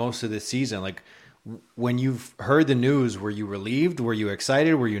for most of the season. Like, when you've heard the news, were you relieved? Were you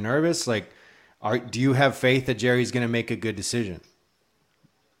excited? Were you nervous? Like, do you have faith that Jerry's going to make a good decision?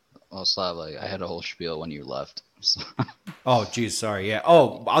 Well, Slav, I had a whole spiel when you left. So. Oh, geez, sorry. Yeah.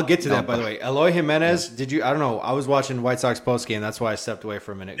 Oh, I'll get to that, by the way. Eloy Jimenez, did you? I don't know. I was watching White Sox postgame. That's why I stepped away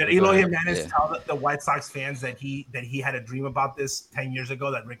for a minute. Did Eloy Jimenez tell the White Sox fans that he had a dream about this 10 years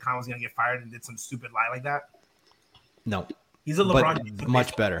ago, that Rick Hahn was going to get fired and did some stupid lie like that? No. He's a LeBron James.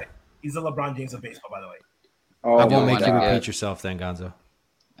 Much better. He's a LeBron James of baseball, by the way. Oh, I won't make you repeat yourself then, Gonzo.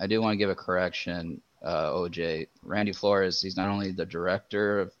 I do want to give a correction. OJ, Randy Flores, he's not only the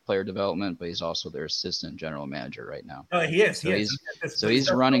director of player development, but he's also their assistant general manager right now. Oh, he is.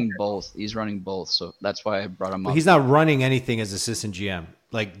 He's running both. He's running both. So that's why I brought him up. He's not running anything as assistant GM.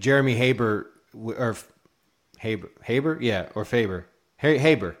 Like Jeremy Haber or Haber, yeah, or Faber.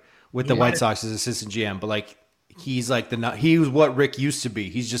 Haber with the White Sox as assistant GM, but like he's like he was what Rick used to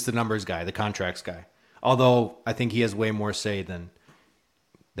be. He's just the numbers guy, the contracts guy. Although I think he has way more say than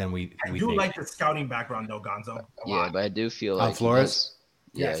we I do think. Like the scouting background though, Gonzo. Yeah, but I do feel like Flores.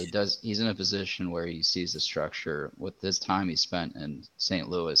 He does. He's in a position where he sees the structure with this time he spent in St.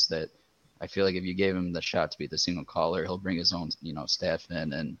 Louis. That I feel like if you gave him the shot to be the single caller, he'll bring his own staff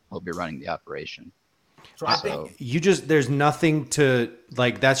in and he'll be running the operation. So I think there's nothing to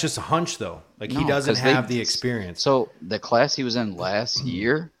like. That's just a hunch though. Like he doesn't have the experience. So the class he was in last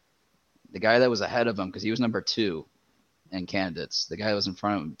year, the guy that was ahead of him because he was number 2. And candidates. The guy that was in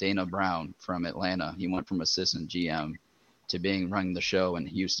front of him, Dana Brown from Atlanta. He went from assistant GM to running the show in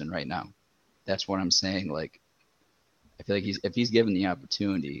Houston right now. That's what I'm saying. Like, I feel like if he's given the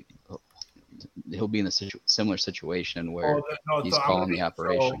opportunity, he'll be in a similar situation where he's calling the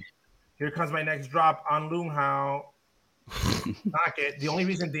operation. So here comes my next drop on Loonhow. Knock it. The only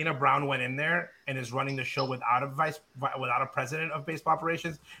reason Dana Brown went in there and is running the show without a president of baseball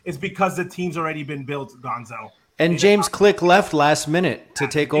operations is because the team's already been built, Gonzo. And James Click left last minute to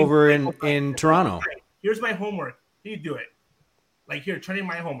take over in Toronto. Here's my homework. You do it. Like, here, turn in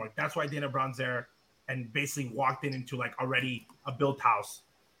my homework. That's why Dana Brown's there and basically walked into like already a built house.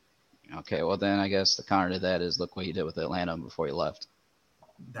 Okay, well then I guess the counter to that is look what he did with Atlanta before he left.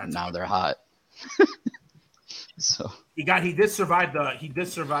 Now they're hot. So he did survive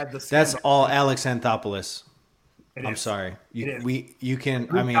the That's all Alex Anthopoulos. I'm is. sorry. You can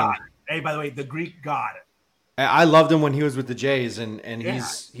Greek I mean God. Hey, by the way, the Greek god. I loved him when he was with the Jays, and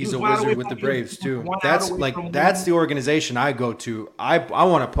he's a wizard with the Braves too. That's the organization I go to. I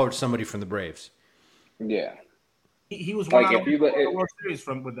want to poach somebody from the Braves. Yeah, he was one out of the World Series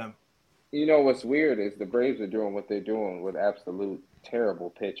with them. You know what's weird is the Braves are doing what they're doing with absolute terrible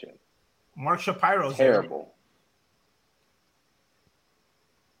pitching. Mark Shapiro's terrible.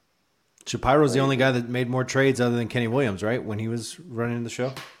 Shapiro's the only guy that made more trades other than Kenny Williams, right? When he was running the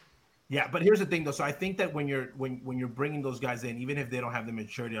show. Yeah, but here's the thing, though. So I think that when you're bringing those guys in, even if they don't have the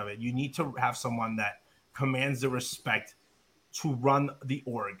maturity of it, you need to have someone that commands the respect to run the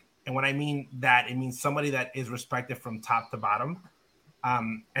org. And when I mean that, it means somebody that is respected from top to bottom,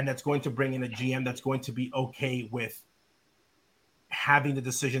 and that's going to bring in a GM that's going to be okay with having the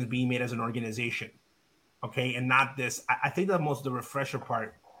decisions being made as an organization, okay, and not this. I think the refresher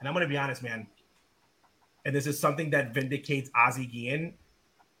part, and I'm going to be honest, man, and this is something that vindicates Ozzie Guillen.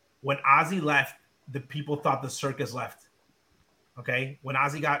 When Ozzie left, the people thought the circus left. Okay, when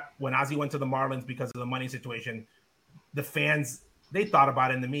Ozzie went to the Marlins because of the money situation, the fans, they thought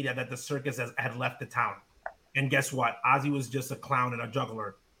about it in the media that the circus had left the town. And guess what? Ozzy was just a clown and a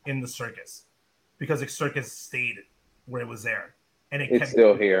juggler in the circus because the circus stayed where it was there. And it's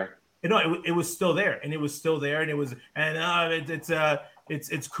still here. It was still there, and it was still there, and it was, and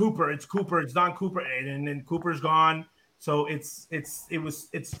it's Cooper, it's Don Cooper, and then Cooper's gone. So it's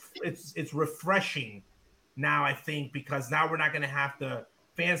refreshing now, I think, because now we're not going to have to.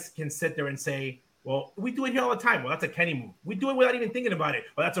 Fans can sit there and say, well, we do it here all the time. Well, that's a Kenny move. We do it without even thinking about it.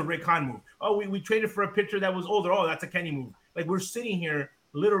 Well, that's a Rick Hahn move. Oh, we traded for a pitcher that was older. Oh, that's a Kenny move. Like, we're sitting here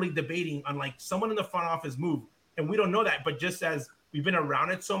literally debating on like someone in the front office move, and we don't know that. But just as we've been around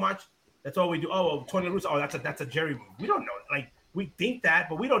it so much, that's all we do. Oh, well, Tony La Russa. Oh, that's a Jerry move. We don't know. Like, we think that,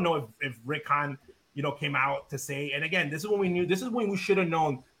 but we don't know if Rick Hahn, came out to say. And again, this is when we knew. This is when we should have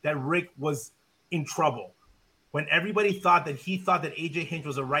known that Rick was in trouble. When everybody thought that AJ Hinch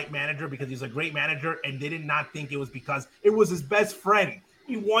was a right manager because he's a great manager, and they did not think it was because it was his best friend.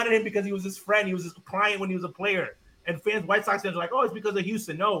 He wanted him because he was his friend. He was his client when he was a player. And fans, White Sox fans are like, oh, it's because of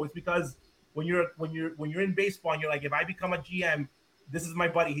Houston. No, it's because when you're in baseball and you're like, if I become a GM, this is my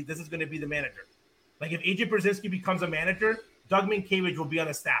buddy. This is going to be the manager. Like, if AJ Brzezinski becomes a manager, Doug Minkiewicz will be on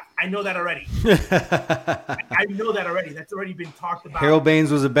the staff. I know that already. I know that already. That's already been talked about. Harold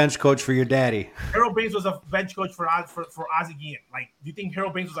Baines was a bench coach for your daddy. Harold Baines was a bench coach for Ozzie Guillen. Like, do you think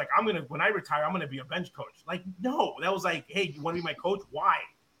Harold Baines was like, when I retire, I'm gonna be a bench coach? Like, no. That was like, hey, you want to be my coach? Why?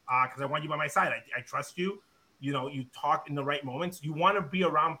 Because I want you by my side. I trust you. You talk in the right moments. You want to be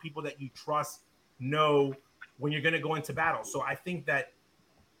around people that you trust, know when you're going to go into battle. So I think that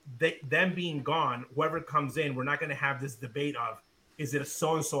them being gone, whoever comes in, we're not going to have this debate of, is it a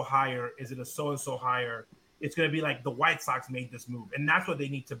so-and-so hire? Is it a so-and-so hire? It's going to be like the White Sox made this move. And that's what they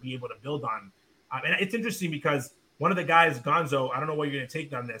need to be able to build on. And it's interesting because one of the guys, Gonzo, I don't know what you're going to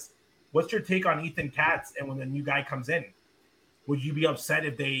take on this. What's your take on Ethan Katz and when the new guy comes in? Would you be upset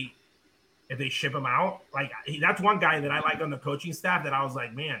if they ship him out? Like, that's one guy that I like on the coaching staff that I was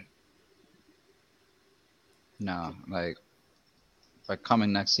like, man. No, like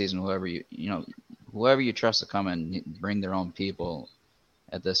coming next season, whoever you trust to come and bring their own people.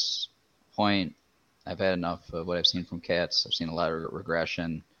 At this point, I've had enough of what I've seen from Katz. I've seen a lot of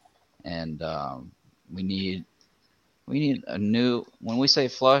regression, and we need a new. When we say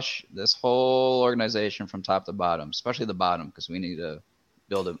flush, this whole organization from top to bottom, especially the bottom, because we need to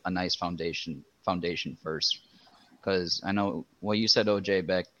build a nice foundation first. Because I know what you said, OJ,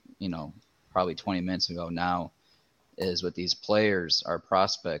 back probably 20 minutes ago now, is with these players, our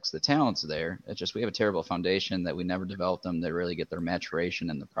prospects, the talent's there. It's just we have a terrible foundation that we never developed them to really get their maturation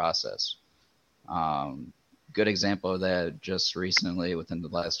in the process. Good example of that just recently within the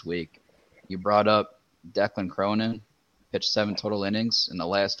last week. You brought up Declan Cronin, pitched 7 total innings. In the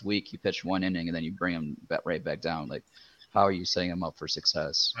last week, he pitched 1 inning, and then you bring him right back down. Like, how are you setting him up for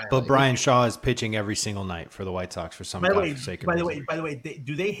success? But Brian Shaw is pitching every single night for the White Sox for some godforsaken reason. By the way,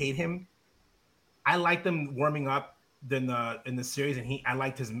 do they hate him? I liked them warming up in the series, and I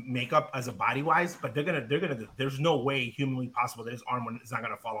liked his makeup as a body wise. But they're gonna. There's no way humanly possible that his arm is not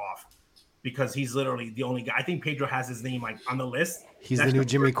gonna fall off because he's literally the only guy. I think Pedro has his name like on the list. He's the new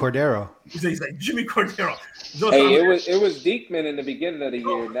Jimmy Cordero. He's like Jimmy Cordero. Hey, it was Diekman in the beginning of the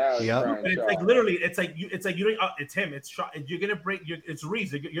year. Now it's like literally, it's like you don't. It's him. It's Shaw. You're gonna break. It's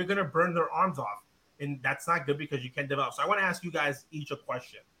Reese. You're gonna burn their arms off, and that's not good because you can't develop. So I want to ask you guys each a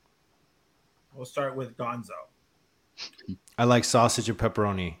question. We'll start with Gonzo. I like sausage and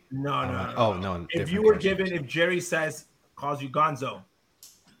pepperoni. No. Oh no! If you were given, if Jerry calls you Gonzo,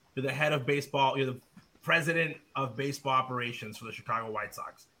 you're the head of baseball. You're the president of baseball operations for the Chicago White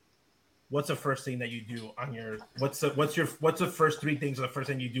Sox. What's the first thing that you do on your? What's the first 3 things or the first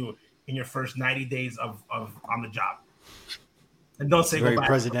thing you do in your first 90 days of on the job? And don't say very goodbye.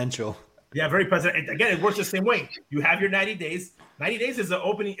 Presidential. Yeah, very presidential. Again, it works the same way. You have your 90 days. 90 days is the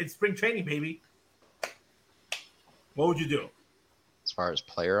opening. It's spring training, baby. What would you do? As far as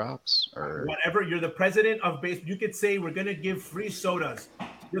player ops or whatever, you're the president of baseball. You could say we're gonna give free sodas.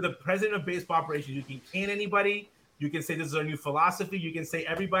 You're the president of baseball operations. You can can anybody. You can say this is our new philosophy. You can say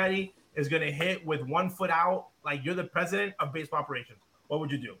everybody is gonna hit with 1 foot out. Like, you're the president of baseball operations. What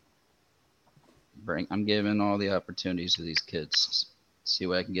would you do? I'm giving all the opportunities to these kids. See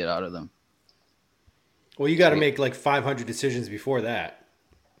what I can get out of them. Well, you got to make like 500 decisions before that.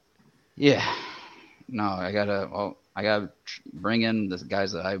 Yeah. No, I gotta bring in the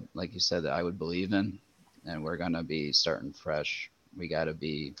guys that like you said, that I would believe in, and we're gonna be starting fresh. We gotta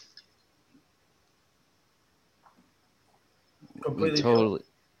be completely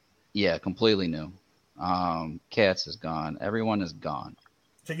new. Katz is gone. Everyone is gone.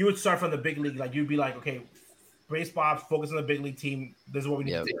 So you would start from the big league, like you'd be like, okay, baseball ops, focus on the big league team. This is what we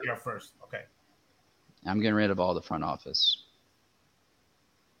need to take care of first. Okay. I'm getting rid of all the front office.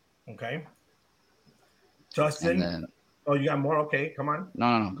 Okay. Justin. Then, you got more? Okay, come on.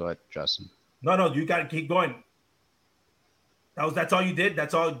 No. Go ahead, Justin. No, you got to keep going. That's all you did?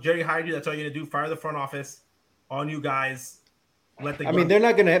 That's all Jerry hired you? That's all you're going to do? Fire the front office, all new guys. I mean, they're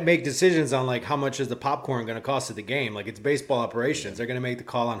not going to make decisions on like how much is the popcorn going to cost at the game. Like it's baseball operations. They're going to make the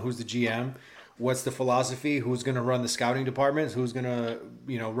call on who's the GM, what's the philosophy, who's going to run the scouting departments, who's going to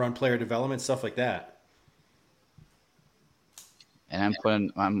run player development, stuff like that. And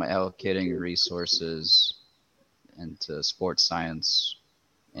I'm allocating resources into sports science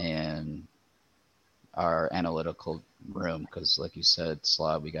and our analytical room because, like you said,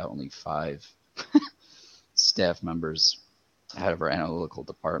 Slav, we got only 5 staff members out of our analytical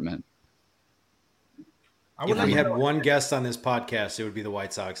department. If we had one guest on this podcast, it would be the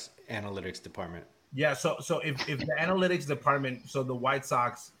White Sox analytics department. Yeah, so if the analytics department, so the White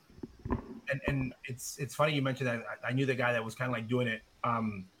Sox, and it's funny you mentioned that. I knew the guy that was kind of like doing it.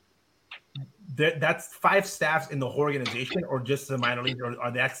 That's 5 staffs in the whole organization, or just the minor league, or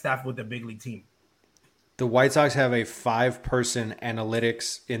are that staff with the big league team? The White Sox have a 5-person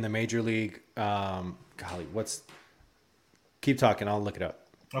analytics in the major league. Keep talking. I'll look it up.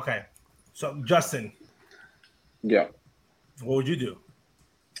 Okay. So, Justin. Yeah. What would you do?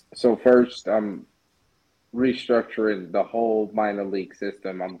 So first, I'm restructuring the whole minor league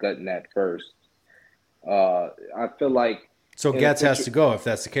system. I'm gutting that first. I feel like. So Getz has to go if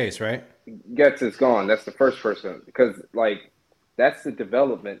that's the case, right? Getz is gone. That's the first person because, that's the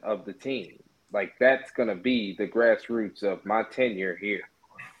development of the team. That's going to be the grassroots of my tenure here.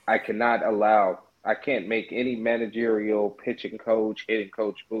 I can't make any managerial pitching coach, hitting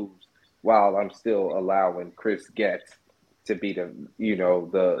coach moves while I'm still allowing Chris Getz to be the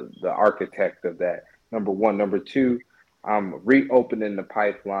architect of that. Number one. Number two, I'm reopening the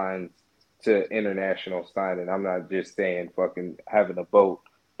pipelines to international signing. I'm not just saying fucking having a boat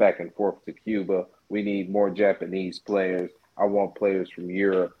back and forth to Cuba. We need more Japanese players. I want players from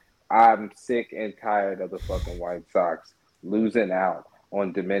Europe. I'm sick and tired of the fucking White Sox losing out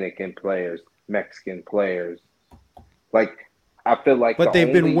on Dominican players, Mexican players. I feel like But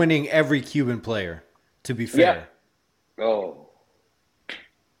they've been winning every Cuban player, to be fair. Yeah. Oh.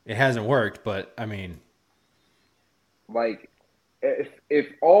 It hasn't worked, but I mean. If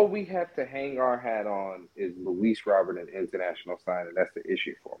all we have to hang our hat on is Luis Robert and international signing, that's the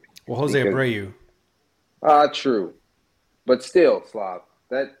issue for me. Well, Jose Abreu. True. But still, Slav,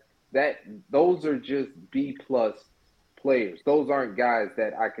 those are just B+ players. Those aren't guys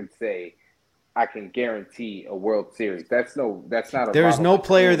that I can say I can guarantee a World Series. That's not a. There's no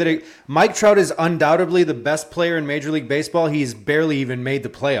player that Mike Trout is undoubtedly the best player in Major League Baseball. He's barely even made the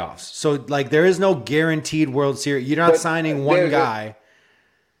playoffs. So there is no guaranteed World Series. You're not signing one guy.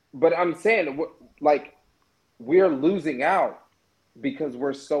 But I'm saying we're losing out because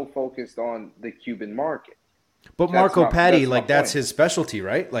we're so focused on the Cuban market. But Marco Patti, that's his specialty,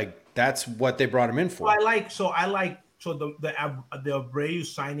 right? That's what they brought him in for. So the Abreu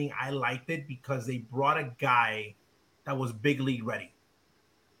signing, I liked it because they brought a guy that was big league ready.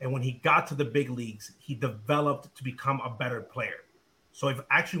 And when he got to the big leagues, he developed to become a better player. So if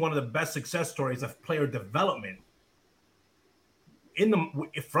actually one of the best success stories of player development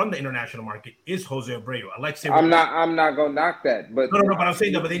from the international market is Jose Abreu. I'm not gonna knock that, but no, but I'm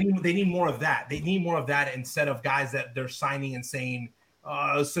saying that. But they need more of that. They need more of that instead of guys that they're signing and saying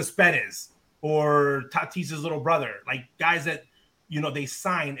Cespedes or Tatis's little brother, guys that they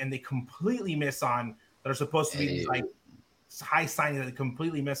sign and they completely miss on that are supposed to be high signing that they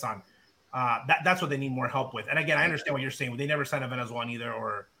completely miss on. That's what they need more help with. And again, I understand what you're saying. They never signed a Venezuelan either,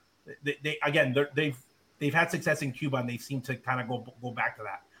 or they've had success in Cuba and they seem to kind of go back to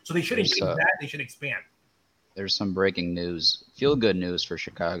that. So they shouldn't keep that. They should expand. There's some breaking news, feel good news for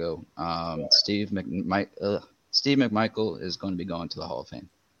Chicago. Steve McMichael is going to be going to the Hall of Fame.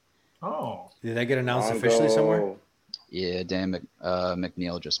 Oh, did that get announced officially somewhere? Yeah, Dan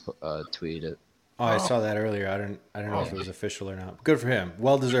McNeil just tweeted it. Oh, I saw that earlier. I don't know if it was official or not. Good for him.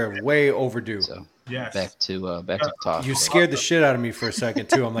 Well deserved. Way overdue. So yes. Back to talk. You scared the shit out of me for a second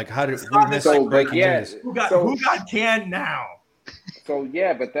too. I'm like, how did we miss breaking news? Who got canned now? So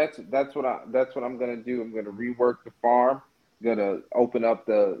yeah, but that's what I'm gonna do. I'm gonna rework the farm. Gonna open up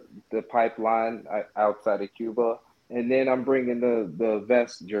the pipeline outside of Cuba. And then I'm bringing the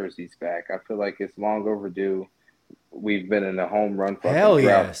vest jerseys back. I feel like it's long overdue. We've been in a home run fucking drought.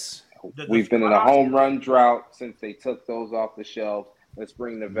 Yes. We've been in a home run drought since they took those off the shelves. Let's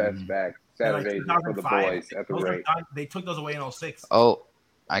bring the vest back. Saturdays for the boys at the rate. They took those away in 2006. Oh,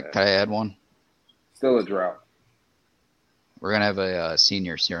 can I add one? Still a drought. We're gonna have a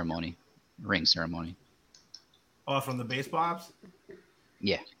senior ceremony, ring ceremony. Oh, from the baseball ops?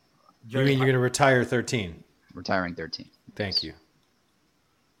 Yeah, You mean you're going to retire 13? retiring 13. Thank you.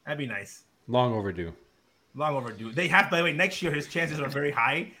 That'd be nice. Long overdue. Long overdue. They have, by the way, next year his chances are very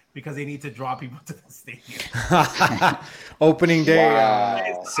high because they need to draw people to the stadium. Opening day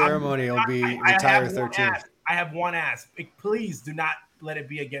Wow. ceremony will be retire 13. I have one ask. Please do not let it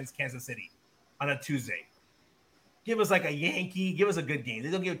be against Kansas City on a Tuesday. Give us like a Yankee. Give us a good game.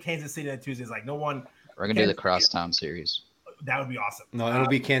 They don't give Kansas City on Tuesdays. Like no one. We're gonna do the crosstown series. That would be awesome. No, it'll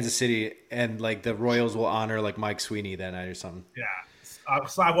be Kansas City, and like the Royals will honor like Mike Sweeney that night or something. Yeah.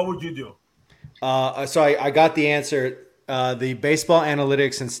 Sly, what would you do? So I got the answer. The baseball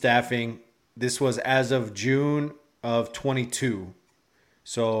analytics and staffing. This was as of June of 22.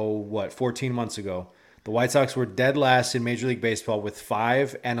 So what? 14 months ago. The White Sox were dead last in Major League Baseball with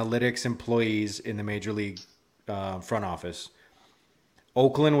 5 analytics employees in the Major League front office.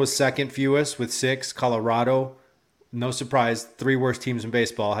 Oakland was second fewest with 6. Colorado, no surprise, 3 worst teams in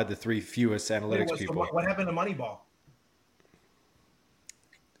baseball had the 3 fewest analytics people. What happened to Moneyball?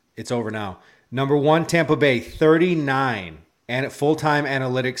 It's over now. Number 1, Tampa Bay, 39 and full-time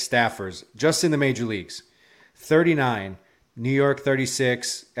analytics staffers just in the major leagues. 39. New York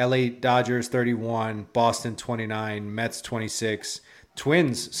 36, LA Dodgers 31, Boston 29, Mets 26,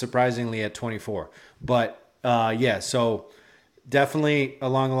 Twins surprisingly at 24. But so definitely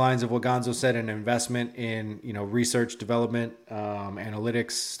along the lines of what Gonzo said, an investment in research, development,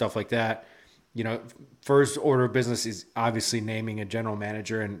 analytics, stuff like that. First order of business is obviously naming a general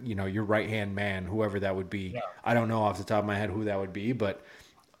manager and your right-hand man, whoever that would be. Yeah. I don't know off the top of my head who that would be, but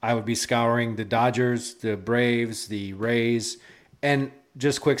I would be scouring the Dodgers, the Braves, the Rays. And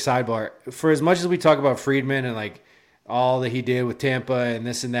just quick sidebar, for as much as we talk about Friedman and like all that he did with Tampa and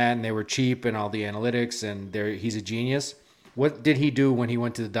this and that, and they were cheap and all the analytics and he's a genius. What did he do when he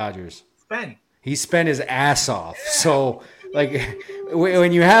went to the Dodgers? He spent his ass off. Yeah. So like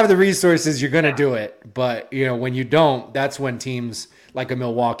when you have the resources, you're going to do it. But when you don't, that's when teams like a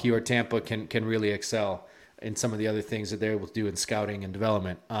Milwaukee or Tampa can really excel in some of the other things that they're able to do in scouting and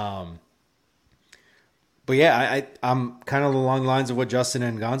development. But yeah, I'm kind of along the lines of what Justin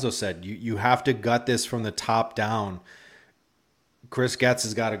and Gonzo said. You have to gut this from the top down. Chris Getz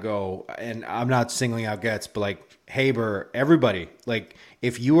has got to go. And I'm not singling out Getz, but like Haber, everybody. Like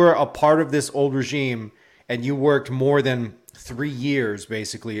if you were a part of this old regime and you worked more than 3 years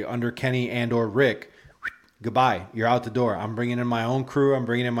basically under Kenny and or Rick, goodbye. You're out the door. I'm bringing in my own crew. I'm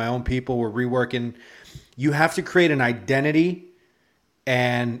bringing in my own people. We're reworking. You have to create an identity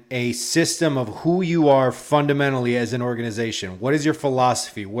and a system of who you are fundamentally as an organization. What is your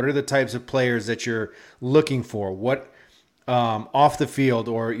philosophy? What are the types of players that you're looking for? What off the field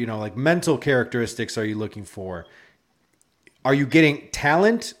or like mental characteristics are you looking for? Are you getting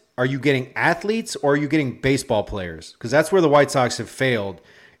talent? Are you getting athletes? Or are you getting baseball players? Because that's where the White Sox have failed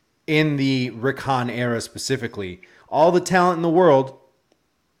in the Rick Hahn era specifically. All the talent in the world,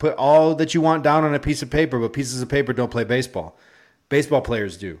 put all that you want down on a piece of paper, but pieces of paper don't play baseball. Baseball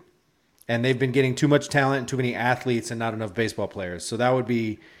players do. And they've been getting too much talent and too many athletes and not enough baseball players. So that would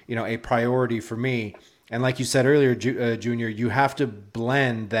be, a priority for me. And like you said earlier, Junior, you have to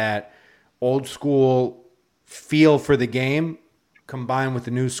blend that old school feel for the game combined with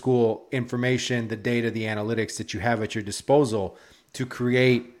the new school information, the data, the analytics that you have at your disposal to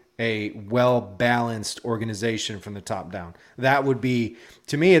create a well-balanced organization from the top down. That would be,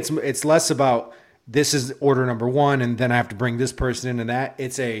 to me, it's less about this is order number 1 and then I have to bring this person into that.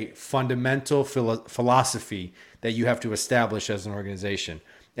 It's a fundamental philosophy that you have to establish as an organization.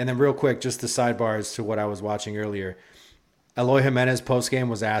 And then real quick, just the sidebars to what I was watching earlier. Eloy Jimenez postgame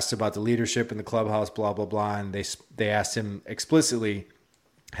was asked about the leadership in the clubhouse, blah, blah, blah. And they asked him explicitly,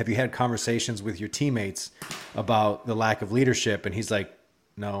 have you had conversations with your teammates about the lack of leadership? And he's like,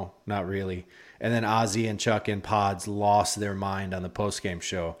 no, not really. And then Ozzy and Chuck and Pods lost their mind on the postgame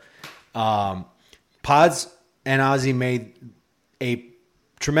show. Pods and Ozzy made a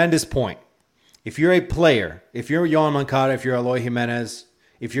tremendous point. If you're a player, if you're Yohan Moncada, if you're Eloy Jimenez,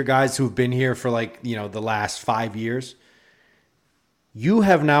 if you're guys who've been here for the last 5 years, you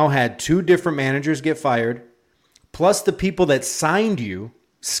have now had 2 different managers get fired, plus the people that signed you,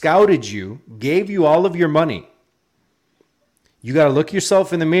 scouted you, gave you all of your money. You got to look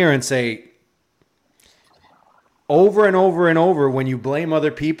yourself in the mirror and say, over and over and over, when you blame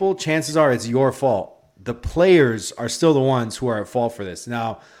other people, chances are it's your fault. The players are still the ones who are at fault for this.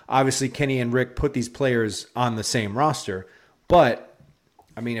 Now, obviously, Kenny and Rick put these players on the same roster, but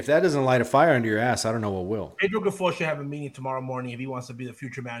I mean, if that doesn't light a fire under your ass, I don't know what will. Pedro Gafford should have a meeting tomorrow morning if he wants to be the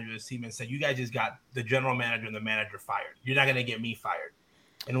future manager of this team and say, you guys just got the general manager and the manager fired. You're not going to get me fired.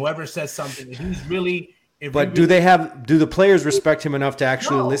 And whoever says something, if he's really – But do the players respect him enough to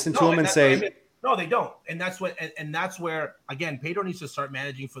actually listen to him and say – No, they don't. And that's where, again, Pedro needs to start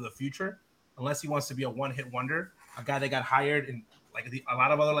managing for the future unless he wants to be a one-hit wonder, a guy that got hired and like a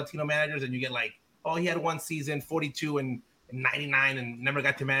lot of other Latino managers, and you get like, oh, he had one season, 42 and 99 and never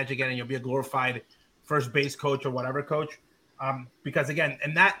got to manage again, and you'll be a glorified first base coach or whatever coach. Because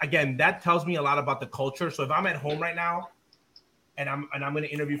that tells me a lot about the culture. So if I'm at home right now and I'm going to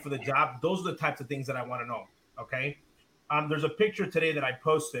interview for the job, those are the types of things that I want to know. Okay. There's a picture today that I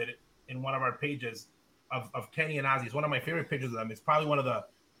posted in one of our pages of Kenny and Ozzy. It's one of my favorite pictures of them. It's probably one of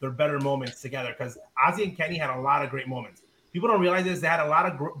their better moments together because Ozzy and Kenny had a lot of great moments. People don't realize this. They had a lot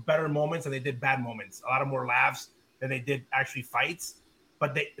of better moments and they did bad moments. A lot of more laughs than they did actually fights.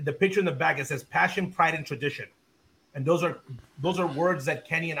 But the picture in the back, it says passion, pride, and tradition. And those are words that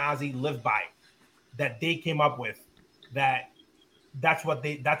Kenny and Ozzy live by, that they came up with. That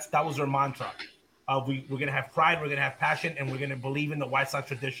was their mantra. We're gonna have pride, we're gonna have passion, and we're gonna believe in the White Sox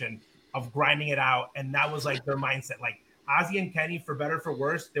tradition of grinding it out. And that was like their mindset. Like Ozzy and Kenny, for better or for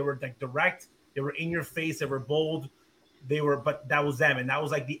worse, they were like direct, they were in your face, they were bold, but that was them. And that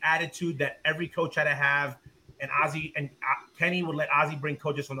was like the attitude that every coach had to have. And Ozzy and Kenny would let Ozzy bring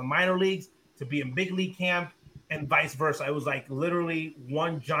coaches from the minor leagues to be in big league camp and vice versa. It was like literally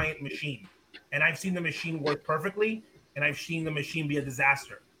one giant machine. And I've seen the machine work perfectly, and I've seen the machine be a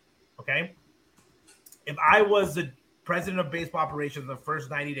disaster. Okay? If I was the president of baseball operations the first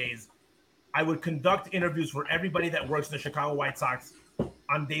 90 days, I would conduct interviews for everybody that works in the Chicago White Sox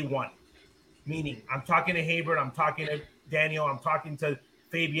on day one. Meaning, I'm talking to Haber, I'm talking to Daniel, I'm talking to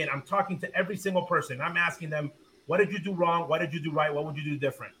Fabian, I'm talking to every single person. I'm asking them, what did you do wrong? What did you do right? What would you do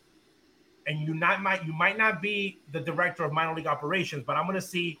different? And you might not be the director of minor league operations, but I'm going to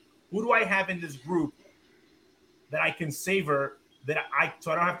see who do I have in this group that I can savor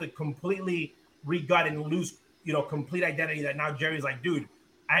so I don't have to completely re-gut and lose, complete identity that now Jerry's like, dude,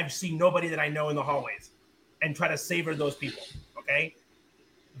 I've seen nobody that I know in the hallways, and try to savor those people. Okay.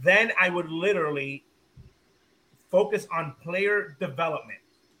 Then I would literally focus on player development.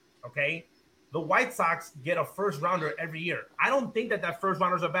 Okay. The White Sox get a first rounder every year. I don't think that first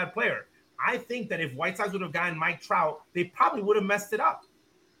rounder is a bad player. I think that if White Sox would have gotten Mike Trout, they probably would have messed it up.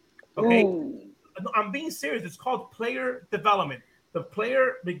 Okay. Ooh. I'm being serious. It's called player development. The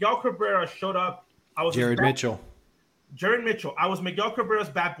player, Miguel Cabrera, showed up. Jared Mitchell. I was Miguel Cabrera's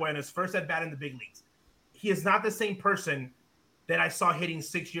bat boy in his first at bat in the big leagues. He is not the same person that I saw hitting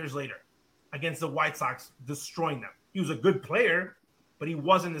 6 years later against the White Sox, destroying them. He was a good player, but he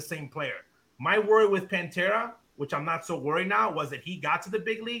wasn't the same player. My worry with Pantera, which I'm not so worried now, was that he got to the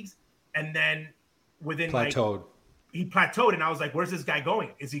big leagues and then within he plateaued, and I was like, where's this guy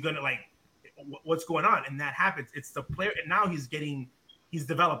going? Is he going to what's going on? And that happens. It's the player, and now he's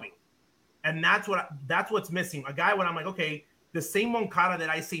developing. And that's what's missing. A guy when I'm like, okay, the same Moncada that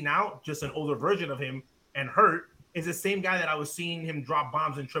I see now, just an older version of him and hurt, is the same guy that I was seeing him drop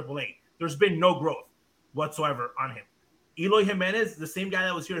bombs in AAA. There's been no growth whatsoever on him. Eloy Jimenez, the same guy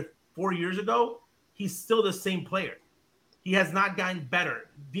that was here 4 years ago, he's still the same player. He has not gotten better.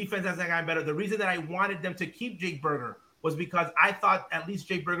 Defense has not gotten better. The reason that I wanted them to keep Jake Berger was because I thought at least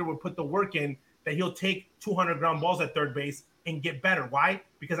Jake Berger would put the work in, that he'll take 200 ground balls at third base and get better. Why?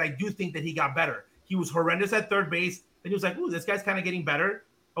 Because I do think that he got better. He was horrendous at third base. Then he was like, ooh, this guy's kind of getting better.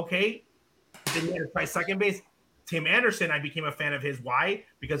 Okay. Then he had to try second base. Tim Anderson, I became a fan of his. Why?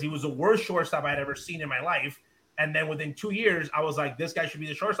 Because he was the worst shortstop I'd ever seen in my life. And then within 2 years, I was like, this guy should be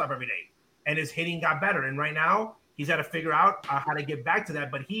the shortstop every day. And his hitting got better. And right now, he's got to figure out how to get back to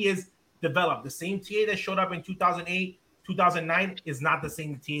that. But he is developed. The same TA that showed up in 2008, 2009 is not the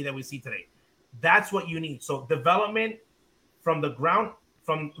same TA that we see today. That's what you need. So development from the ground,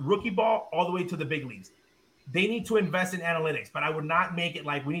 from rookie ball all the way to the big leagues. They need to invest in analytics, but I would not make it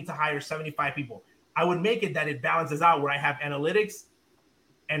like we need to hire 75 people. I would make it that it balances out where I have analytics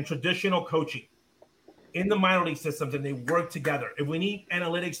and traditional coaching in the minor league systems, and they work together. If we need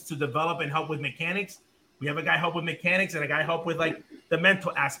analytics to develop and help with mechanics, we have a guy help with mechanics and a guy help with like the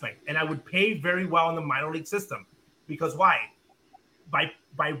mental aspect. And I would pay very well in the minor league system, because why? By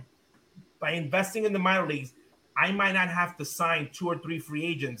investing in the minor leagues, I might not have to sign 2 or 3 free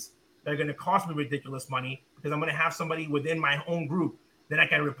agents that are going to cost me ridiculous money, because I'm going to have somebody within my own group that I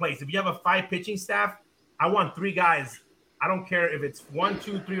can replace. If you have a 5 pitching staff, I want 3 guys. I don't care if it's 1,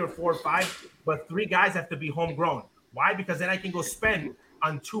 2, 3, or 4, or 5, but 3 guys have to be homegrown. Why? Because then I can go spend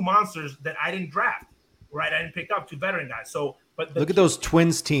on 2 monsters that I didn't draft. right? I didn't pick up 2 veteran guys. So, but look at those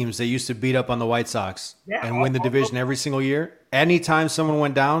Twins teams that used to beat up on the White Sox and win the division every single year. Anytime someone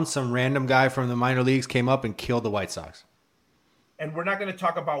went down, some random guy from the minor leagues came up and killed the White Sox. And we're not going to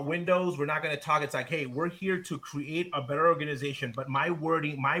talk about windows. We're not going to talk. It's like, hey, we're here to create a better organization. But my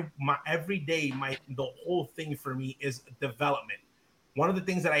wording, my every day, the whole thing for me is development. One of the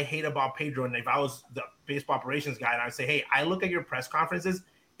things that I hate about Pedro, and if I was the baseball operations guy, and I would say, hey, I look at your press conferences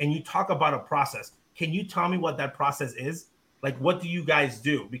and you talk about a process. Can you tell me what that process is? Like, what do you guys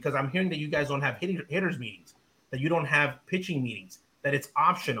do? Because I'm hearing that you guys don't have hitters meetings, that you don't have pitching meetings, that it's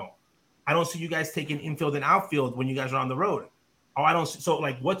optional. I don't see you guys taking infield and outfield when you guys are on the road. Oh, I don't. So,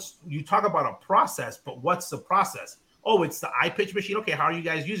 like, you talk about a process, but what's the process? Oh, it's the iPitch machine. Okay, how are you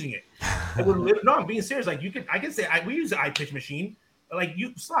guys using it? No, I'm being serious. Like, I can say we use the iPitch machine. Like,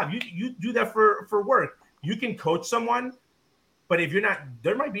 you do that for work. You can coach someone, but if you're not,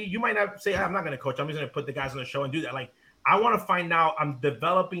 you might not say, I'm not going to coach. I'm just going to put the guys on the show and do that. Like, I want to find out. I'm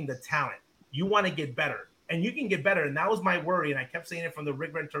developing the talent. You want to get better, and you can get better. And that was my worry. And I kept saying it from the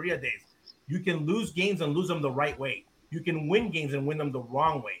Rick Renteria days. You can lose games and lose them the right way. You can win games and win them the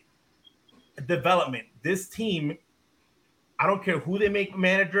wrong way. Development. This team, I don't care who they make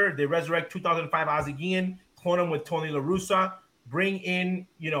manager. They resurrect 2005 Ozzie Guillen, clone him with Tony La Russa, bring in,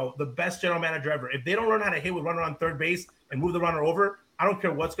 the best general manager ever. If they don't learn how to hit with runner on third base and move the runner over, I don't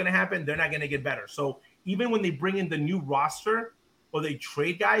care what's going to happen. They're not going to get better. So even when they bring in the new roster or they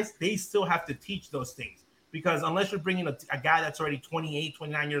trade guys, they still have to teach those things. Because unless you're bringing a guy that's already 28,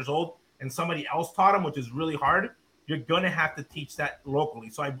 29 years old and somebody else taught him, which is really hard, you're going to have to teach that locally.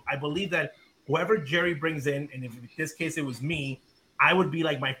 So I believe that whoever Jerry brings in, and if in this case it was me, I would be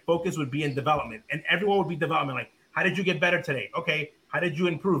like, my focus would be in development. And everyone would be development. Like, how did you get better today? Okay, how did you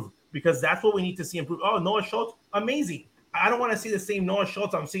improve? Because that's what we need to see improve. Oh, Noah Schultz, amazing. I don't want to see the same Noah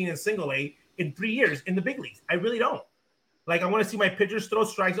Schultz I'm seeing in single A in 3 years in the big leagues. I really don't. Like, I want to see my pitchers throw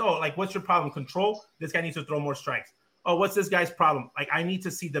strikes. Oh, like, what's your problem? Control? This guy needs to throw more strikes. Oh, what's this guy's problem? Like, I need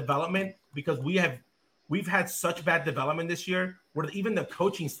to see development because we've had such bad development this year where even the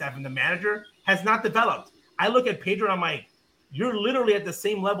coaching staff and the manager has not developed. I look at Pedro and I'm like, you're literally at the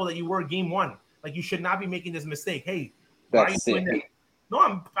same level that you were game one. Like, you should not be making this mistake. Hey, why are you doing that? No,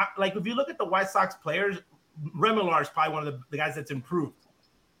 I'm like, if you look at the White Sox players, Remillard is probably one of the guys that's improved.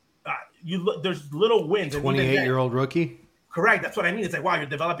 There's little wins. 28-year-old rookie? Correct. That's what I mean. It's like, wow, you're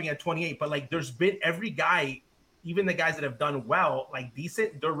developing at 28. But, like, there's been every guy, even the guys that have done well, like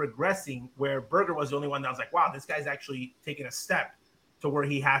decent, they're regressing, where Berger was the only one that was like, wow, this guy's actually taking a step to where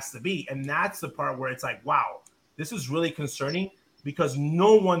he has to be. And that's the part where it's like, wow, this is really concerning because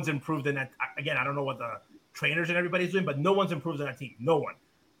no one's improved in that. Again, I don't know what the trainers and everybody's doing, but no one's improved in that team. No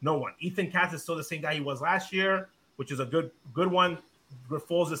one. Ethan Katz is still the same guy he was last year, which is a good one.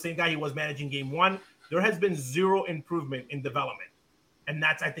 Griffol's the same guy he was managing game one. There has been zero improvement in development. And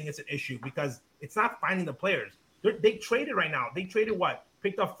I think it's an issue because it's not finding the players. They traded right now. They traded what?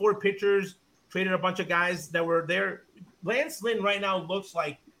 Picked up 4 pitchers, traded a bunch of guys that were there. Lance Lynn right now looks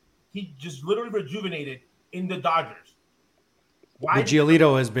like he just literally rejuvenated in the Dodgers. Why?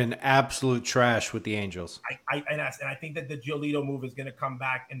 Giolito has been absolute trash with the Angels. And I think that the Giolito move is going to come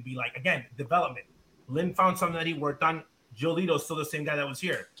back and be like, again, development. Lynn found something that he worked on. Giolito's still the same guy that was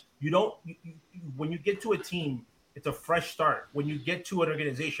here. When you get to a team, it's a fresh start. When you get to an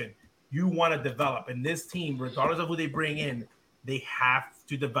organization, you want to develop. And this team, regardless of who they bring in, they have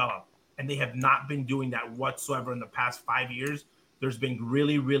to develop. And they have not been doing that whatsoever in the past 5 years. There's been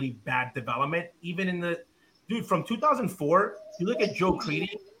really, really bad development. Even from 2004, you look at Joe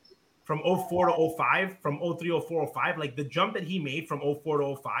Creedy from 04 to 05, from 03, 04, 05, like the jump that he made from 04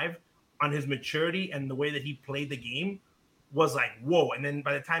 to 05 on his maturity and the way that he played the game was like, whoa. And then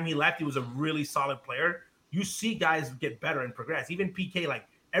by the time he left, he was a really solid player. You see guys get better and progress. Even PK, like,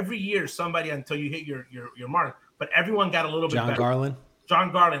 every year, somebody until you hit your mark, but everyone got a little bit better.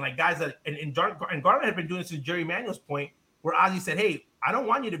 John Garland, like guys that, and Garland had been doing this since Jerry Manuel's point, where Ozzie said, hey, I don't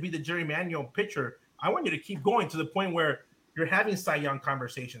want you to be the Jerry Manuel pitcher. I want you to keep going to the point where you're having Cy Young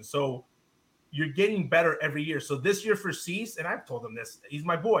conversations. So you're getting better every year. So this year for Cease, and I've told him this, he's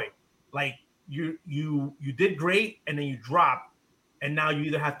my boy. Like, you did great, and then you drop, and now you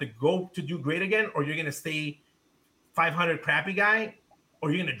either have to go to do great again, or you're going to stay 500 crappy guy, or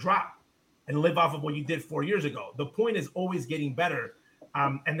you're going to drop and live off of what you did 4 years ago. The point is always getting better.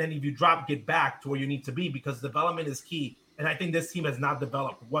 And then if you drop, get back to where you need to be, because development is key. And I think this team has not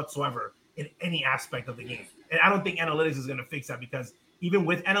developed whatsoever in any aspect of the game. And I don't think analytics is going to fix that, because even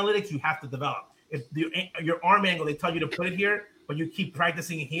with analytics, you have to develop. If your arm angle, they tell you to put it here, but you keep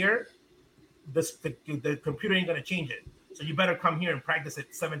practicing it here, the computer ain't going to change it. So you better come here and practice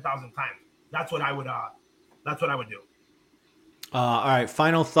it 7,000 times. That's what I would That's what I would do. All right.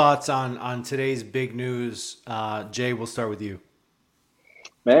 Final thoughts on today's big news. Jay, we'll start with you.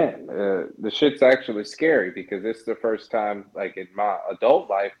 Man, the shit's actually scary because it's the first time, like in my adult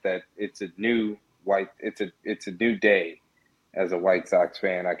life, that it's a new it's a new day as a White Sox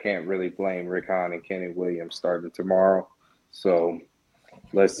fan. I can't really blame Rick Hahn and Kenny Williams starting tomorrow. So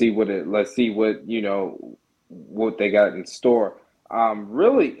let's see what what they got in store. I'm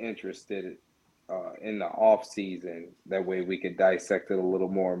really interested in the off season. That way we can dissect it a little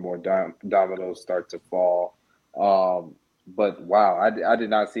more and more dominoes start to fall. But wow, I did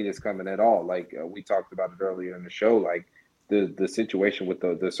not see this coming at all. Like we talked about it earlier in the show, like the situation with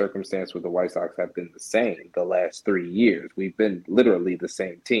the circumstance with the White Sox have been the same the last 3 years. We've been literally the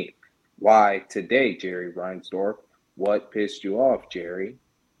same team. Why today, Jerry Reinsdorf? What pissed you off, Jerry?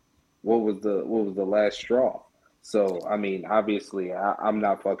 What was the last straw? So I mean, obviously, I'm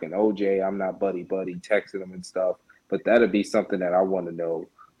not fucking OJ. I'm not buddy texting him and stuff. But that'd be something that I want to know,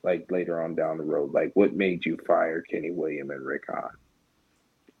 like later on down the road. Like, what made you fire Kenny Williams and Rick Hahn?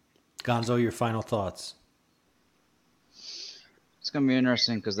 Gonzo, your final thoughts. It's going to be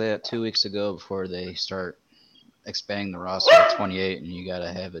interesting because they had 2 weeks to go before they start expanding the roster to 28, and you got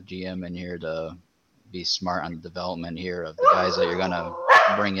to have a GM in here to be smart on the development here of the guys that you're going to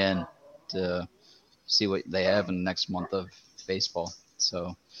bring in to see what they have in the next month of baseball.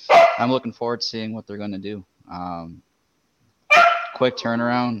 So I'm looking forward to seeing what they're going to do. Quick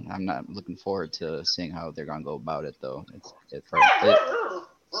turnaround. I'm not looking forward to seeing how they're going to go about it, though. It's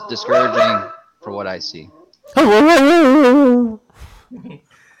discouraging for what I see. It's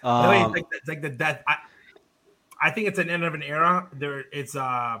like the death. I think it's an end of an era.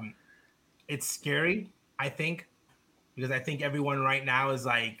 It's scary, I think, because I think everyone right now is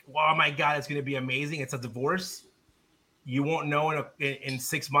like, oh my God, it's going to be amazing. It's a divorce. You won't know in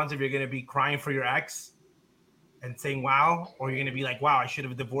 6 months if you're going to be crying for your ex and saying, wow, or you're going to be like, wow, I should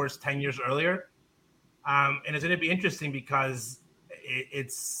have divorced 10 years earlier. And it's going to be interesting because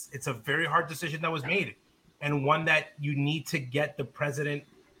it's a very hard decision that was made, and one that you need to get the president,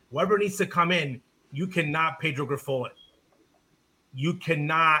 whoever needs to come in. You cannot Pedro Grifol it. You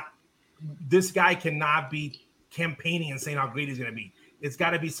cannot. This guy cannot be campaigning and saying how great he's going to be. It's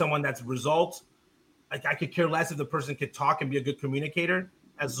got to be someone that's results. Like, I could care less if the person could talk and be a good communicator,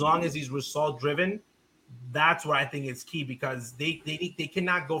 as long as he's result driven. That's what I think is key, because they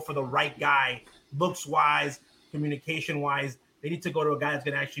cannot go for the right guy, looks wise, communication wise. They need to go to a guy that's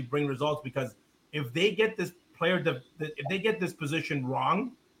going to actually bring results, because if they get this player, if they get this position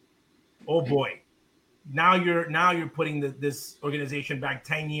wrong, oh boy, now you're putting this organization back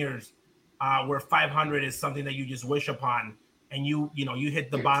 10 years, where 500 is something that you just wish upon, and you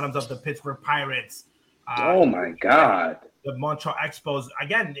hit the bottoms of the Pittsburgh Pirates. Oh my God, the Montreal Expos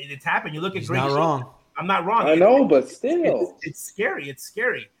again. It's happened. You look at He's great. Not wrong. I'm not wrong. I know, but still, it's scary. It's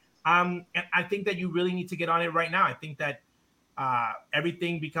scary. And I think that you really need to get on it right now. I think that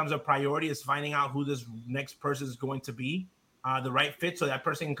everything becomes a priority, is finding out who this next person is going to be, the right fit, so that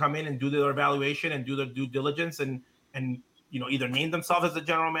person can come in and do their evaluation and do their due diligence, and either name themselves as the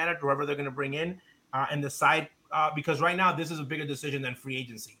general manager, whoever they're going to bring in, and decide, because right now this is a bigger decision than free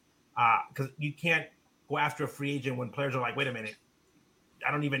agency, because you can't go after a free agent when players are like, wait a minute,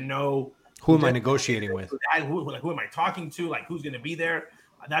 I don't even know who am I negotiating with? Who am I talking to? Like, who's going to be there?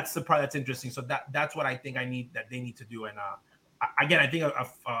 That's the part that's interesting. So that's what I think they need to do. And again, I think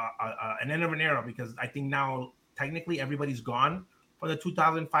an end of an era, because I think now technically everybody's gone for the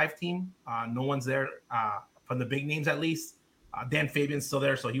 2005 team. No one's there from the big names, at least. Dan Fabian's still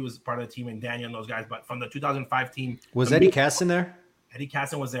there, so he was part of the team, and Daniel and those guys. But from the 2005 team, was Eddie Casson there? Eddie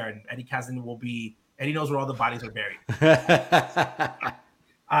Casson was there, and Eddie Casson will be. Eddie knows where all the bodies are buried.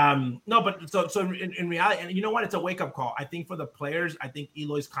 No, but so in reality, and you know what? It's a wake-up call. I think for the players, I think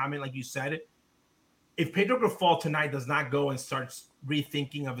Eloy's comment, like you said, if Pedro Grifol tonight does not go and starts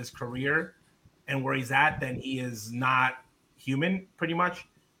rethinking of his career and where he's at, then he is not human, pretty much.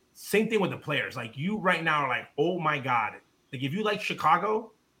 Same thing with the players. Like, you right now are like, oh my God. Like, if you like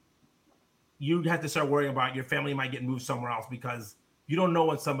Chicago, you have to start worrying about your family might get moved somewhere else, because you don't know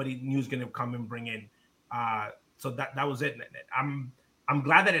when somebody new is going to come and bring in. So that was it. I'm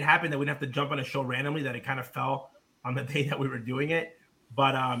glad that it happened, that we didn't have to jump on a show randomly, that it kind of fell on the day that we were doing it.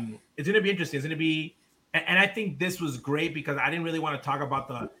 But it's going to be interesting. It's going to be, and I think this was great, because I didn't really want to talk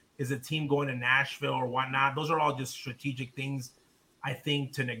about is the team going to Nashville or whatnot. Those are all just strategic things, I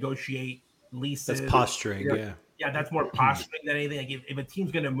think, to negotiate leases. That's posturing, yeah. Yeah, that's more posturing than anything. Like, if a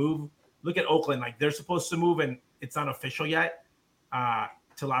team's going to move, look at Oakland. Like, they're supposed to move, and it's not official yet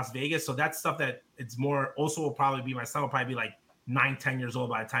to Las Vegas. So that's stuff that it's more. Also, will probably be, my son will probably be like 9-10 years old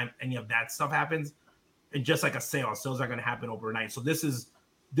by the time any of that stuff happens. and just like a sale. Sales are going to happen overnight. So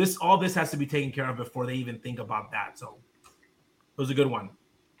all this has to be taken care of before they even think about that. So it was a good one.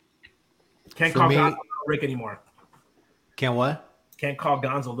 Can't call Gonzo Little Rick anymore. Can't what? Can't call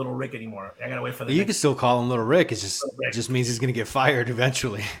Gonzo Little Rick anymore. I gotta wait for the. You can still call him Little Rick. It just means he's going to get fired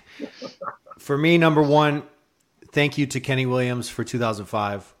eventually. For me, number one, thank you to Kenny Williams for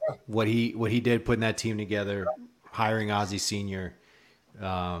 2005. What he did putting that team together, hiring Ozzie Sr.,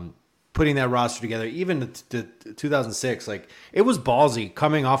 putting that roster together. Even the 2006, like it was ballsy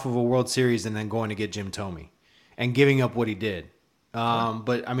coming off of a World Series and then going to get Jim Thome and giving up what he did.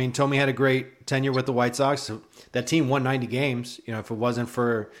 But I mean, Thome had a great tenure with the White Sox. So that team won 90 games. You know, if it wasn't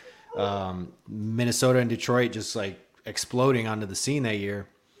for Minnesota and Detroit just like exploding onto the scene that year,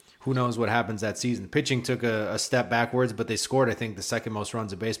 who knows what happens that season. Pitching took a step backwards, but they scored, I think, the second most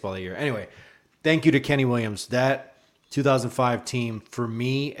runs of baseball that year. Anyway, thank you to Kenny Williams. That 2005 team, for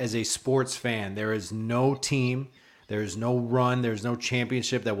me as a sports fan, there is no team, there is no run, there's no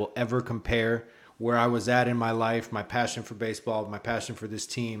championship that will ever compare where I was at in my life, my passion for baseball, my passion for this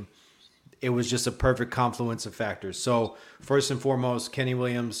team. It was just a perfect confluence of factors. So first and foremost, Kenny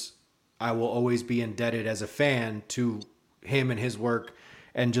Williams, I will always be indebted as a fan to him and his work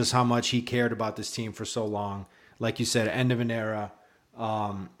and just how much he cared about this team for so long. Like you said, end of an era.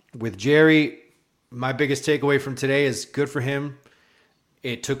 With Jerry, my biggest takeaway from today is good for him.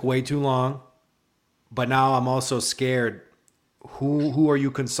 It took way too long, but now I'm also scared. Who are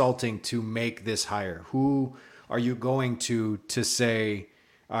you consulting to make this hire? Who are you going to say,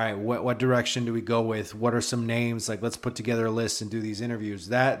 all right, what direction do we go with? What are some names? Like, let's put together a list and do these interviews.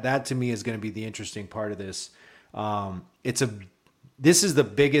 That to me is going to be the interesting part of this. This is the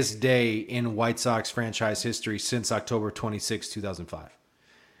biggest day in White Sox franchise history since October 26, 2005.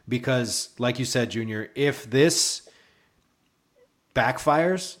 Because, like you said, Junior, if this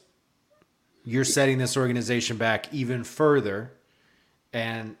backfires, you're setting this organization back even further.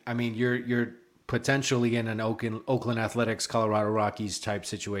 And, I mean, you're potentially in an Oakland Athletics, Colorado Rockies type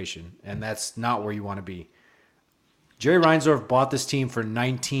situation. And that's not where you want to be. Jerry Reinsdorf bought this team for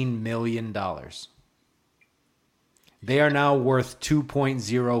 $19 million. They are now worth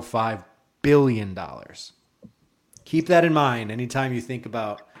 $2.05 billion. Keep that in mind anytime you think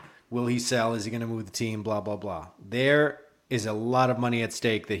about, will he sell? Is he going to move the team? Blah, blah, blah. There is a lot of money at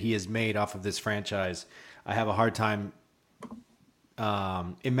stake that he has made off of this franchise. I have a hard time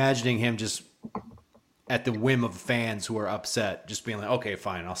imagining him just at the whim of fans who are upset, just being like, okay,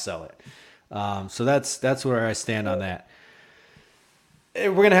 fine, I'll sell it. So that's where I stand on that.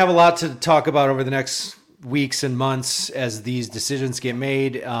 We're going to have a lot to talk about over the next weeks and months as these decisions get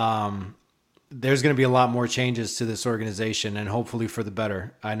made. There's going to be a lot more changes to this organization, and hopefully for the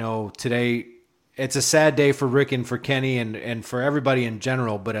better. I know today it's a sad day for Rick and for Kenny and for everybody in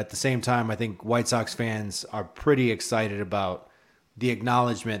general, but at the same time, I think White Sox fans are pretty excited about the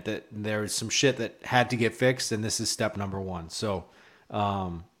acknowledgement that there's some shit that had to get fixed, and this is step number one. So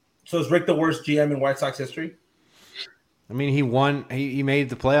is Rick the worst GM in White Sox history? I mean, he won. He made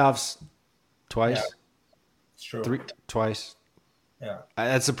the playoffs twice. Yeah, it's true. Twice. Yeah,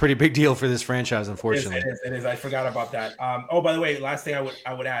 that's a pretty big deal for this franchise, unfortunately. It is. I forgot about that. By the way, last thing I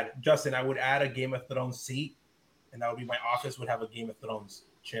would add, Justin, I would add a Game of Thrones seat, and that would be my office would have a Game of Thrones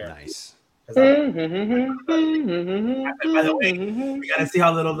chair. Nice. By the way, we gotta see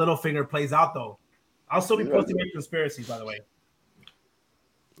how Littlefinger plays out, though. I'll still be posting my conspiracies, by the way.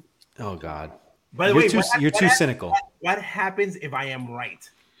 Oh God! By the way, you're too cynical. What happens if I am right?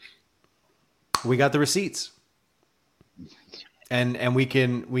 We got the receipts. And we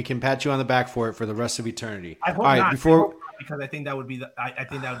can pat you on the back for it for the rest of eternity. I hope not. Because I think that would be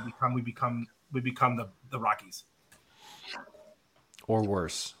we become the Rockies, or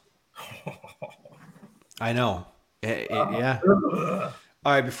worse. I know. Yeah. All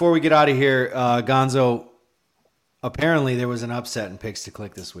right. Before we get out of here, Gonzo. Apparently, there was an upset in Picks to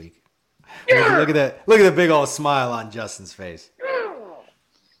Click this week. Look at that! Look at the big old smile on Justin's face.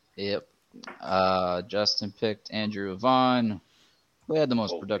 Yep. Justin picked Andrew Vaughn. We had the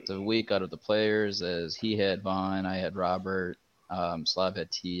most productive week out of the players, as he had Vaughn, I had Robert, Slav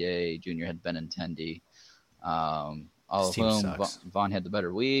had TA, Junior had Benintendi. All of whom Vaughn had the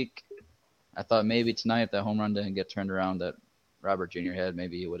better week. I thought maybe tonight, if that home run didn't get turned around that Robert Jr. had,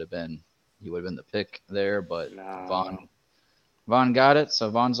 maybe he would have been the pick there. But no. Vaughn got it, so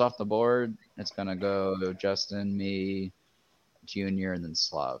Vaughn's off the board. It's gonna go Justin, me, Junior, and then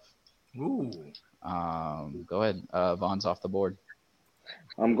Slav. Ooh. Go ahead. Vaughn's off the board.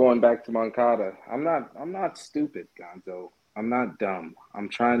 I'm going back to Moncada. I'm not stupid, Gonzo. I'm not dumb. I'm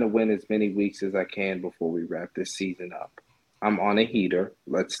trying to win as many weeks as I can before we wrap this season up. I'm on a heater.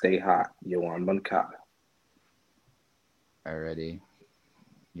 Let's stay hot. Yohan Moncada. Alrighty.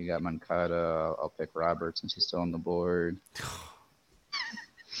 You got Moncada. I'll pick Robert since he's still on the board.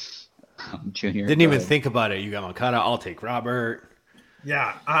 Junior. Didn't even think about it. You got Moncada. I'll take Robert.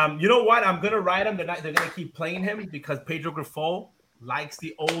 Yeah. You know what? I'm gonna ride him. They're gonna keep playing him because Pedro Grifol likes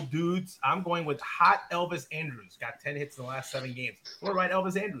the old dudes. I'm going with hot Elvis Andrews. Got 10 hits in the last 7 games. We're right,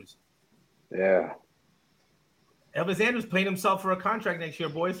 Elvis Andrews. Yeah. Elvis Andrews playing himself for a contract next year,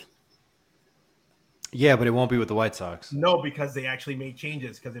 boys. Yeah, but it won't be with the White Sox. No, because they actually made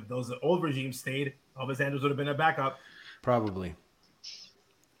changes. Because if those old regimes stayed, Elvis Andrews would have been a backup. Probably.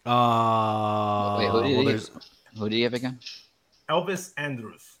 Wait, who do you have again? Elvis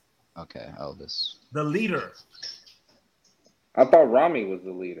Andrews. Okay, Elvis. The leader. I thought Rami was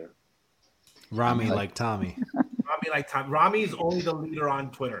the leader. Rami like Tommy. Rami like Tom. Rami is only the leader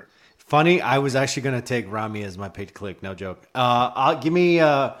on Twitter. Funny, I was actually going to take Rami as my pay-to-click. No joke. Give me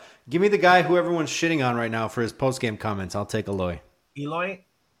the guy who everyone's shitting on right now for his post-game comments. I'll take Eloy. Eloy?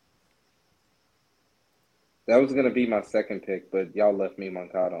 That was going to be my second pick, but y'all left me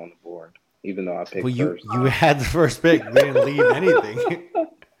Moncada on the board, even though I picked first. You had the first pick. We didn't leave anything.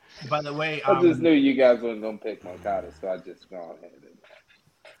 By the way, I just knew you guys weren't going to pick Moncada, so I just gone ahead.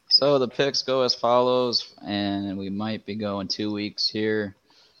 So the picks go as follows, and we might be going 2 weeks here.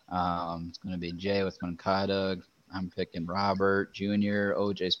 It's going to be Jay with Moncada. I'm picking Robert Jr.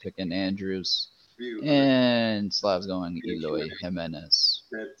 OJ's picking Andrews. And Slav's going Eloy Jimenez.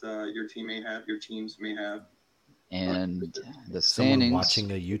 That your teams may have. And the Someone standings.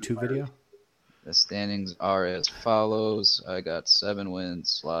 watching a YouTube video? The standings are as follows. I got 7 wins.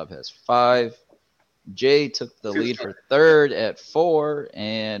 Slav has 5. Jay took the lead for third at 4,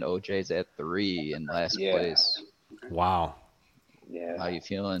 and OJ's at 3 in last place. Wow. Yeah. How you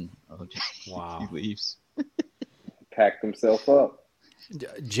feeling, OJ? Wow. He leaves. Packed himself up.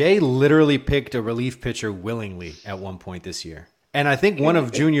 Jay literally picked a relief pitcher willingly at one point this year. And I think one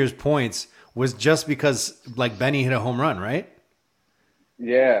of Junior's points was just because like Benny hit a home run, right?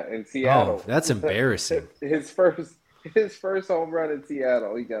 Yeah, in Seattle. Oh, that's embarrassing. His first home run in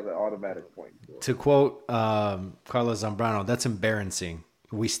Seattle, he got an automatic point. To quote Carlos Zambrano, that's embarrassing.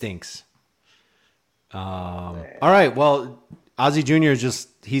 We stinks. All right, well, Ozzie Jr.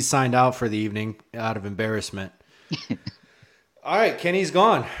 he's signed out for the evening out of embarrassment. All right, Kenny's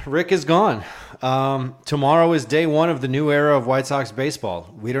gone. Rick is gone. Tomorrow is day 1 of the new era of White Sox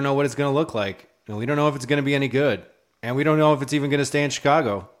baseball. We don't know what it's going to look like, and we don't know if it's going to be any good, and we don't know if it's even going to stay in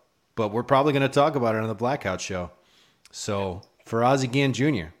Chicago, but we're probably going to talk about it on the Blackout Show. So for Ozzie Guillen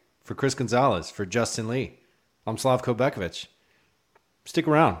Jr., for Chris Gonzalez, for Justin Lee, I'm Slavko Bekovic. Stick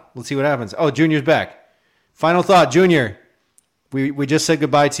around. Let's see what happens. Oh, Junior's back. Final thought, Junior. We just said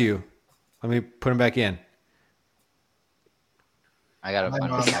goodbye to you. Let me put him back in. I got to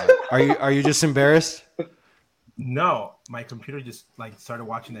find Are you just embarrassed? No, my computer just started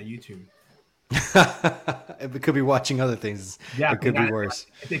watching that YouTube. It could be watching other things. Yeah, it could be worse.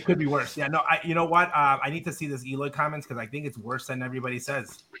 It could be worse. Yeah, no. You know what? I need to see this Eloy comments because I think it's worse than everybody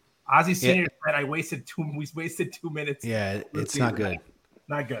says. Ozzie Senior said we wasted 2 minutes. Yeah, it's not good.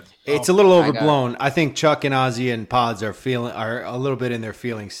 Not good. It's a little overblown. I think Chuck and Ozzie and Pods are a little bit in their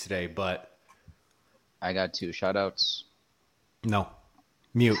feelings today, but I got 2 shout-outs. No.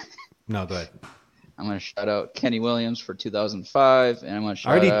 Mute. No, go ahead. I'm going to shout out Kenny Williams for 2005, and I'm going to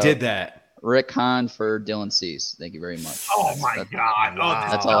shout out... I already did that. Rick Hahn for Dylan Cease. Thank you very much. Oh, my God. Wow.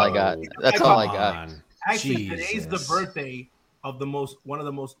 That's all I got. That's all I got. Actually, today's the birthday of one of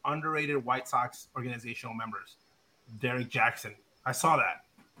the most underrated White Sox organizational members, Derek Jackson. I saw that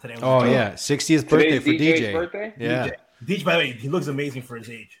today. Oh, yeah. 60th birthday for DJ. Birthday? Yeah. DJ, by the way, he looks amazing for his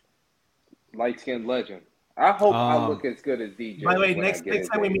age. Light-skinned legend. I hope I look as good as DJ. By the way, next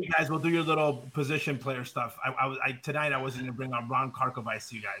time we meet, guys, we'll do your little position player stuff. Tonight I was going to bring on Ron Karkovice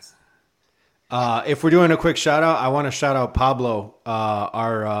to you guys. If we're doing a quick shout out, I want to shout out Pablo,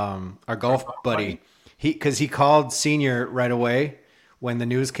 our golf buddy. Because he called Senior right away when the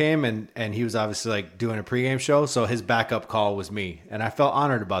news came, and he was obviously doing a pregame show. So his backup call was me, and I felt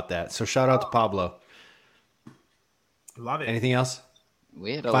honored about that. So shout out to Pablo. Love it. Anything else?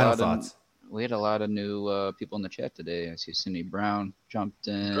 We had a Final lot thoughts. We had a lot of new people in the chat today. I see Cindy Brown jumped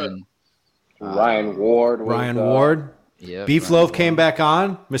in. Ryan Ward. Ward. Yeah. Beef Loaf came back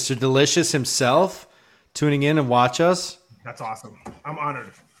on. Mr. Delicious himself tuning in and watch us. That's awesome. I'm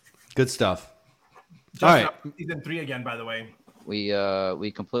honored. Good stuff. Justin, all right. Season 3 again, by the way.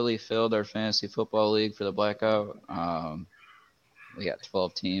 We completely filled our fantasy football league for the blackout. We got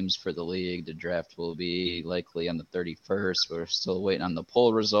 12 teams for the league. The draft will be likely on the 31st. We're still waiting on the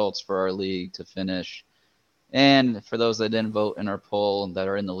poll results for our league to finish. And for those that didn't vote in our poll that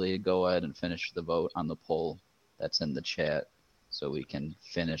are in the league, go ahead and finish the vote on the poll that's in the chat so we can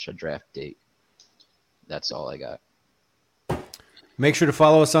finish a draft date. That's all I got. Make sure to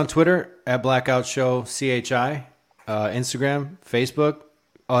follow us on Twitter at Blackout Show CHI, Instagram, Facebook.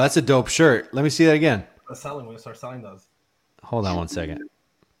 Oh, that's a dope shirt. Let me see that again. We're going to start selling those. Hold on one second.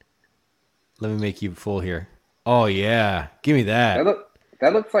 Let me make you full here. Oh, yeah. Give me that.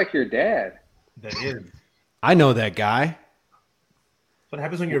 That looks like your dad. That is. I know that guy. That's what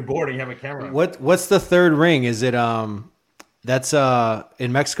happens when you're bored and you have a camera. What's the third ring? Is it that's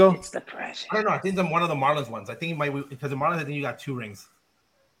in Mexico? It's the pressure. I don't know. I think it's one of the Marlins ones. I think it might be because the Marlins. I think you got 2 rings,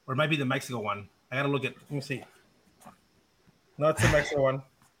 or it might be the Mexico one. I gotta look at. Let me see. No, it's the Mexico one.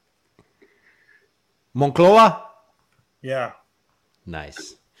 Moncloa? Yeah.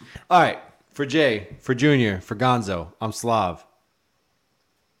 Nice. All right. For Jay, for Junior, for Gonzo, I'm Slav.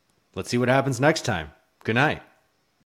 Let's see what happens next time. Good night.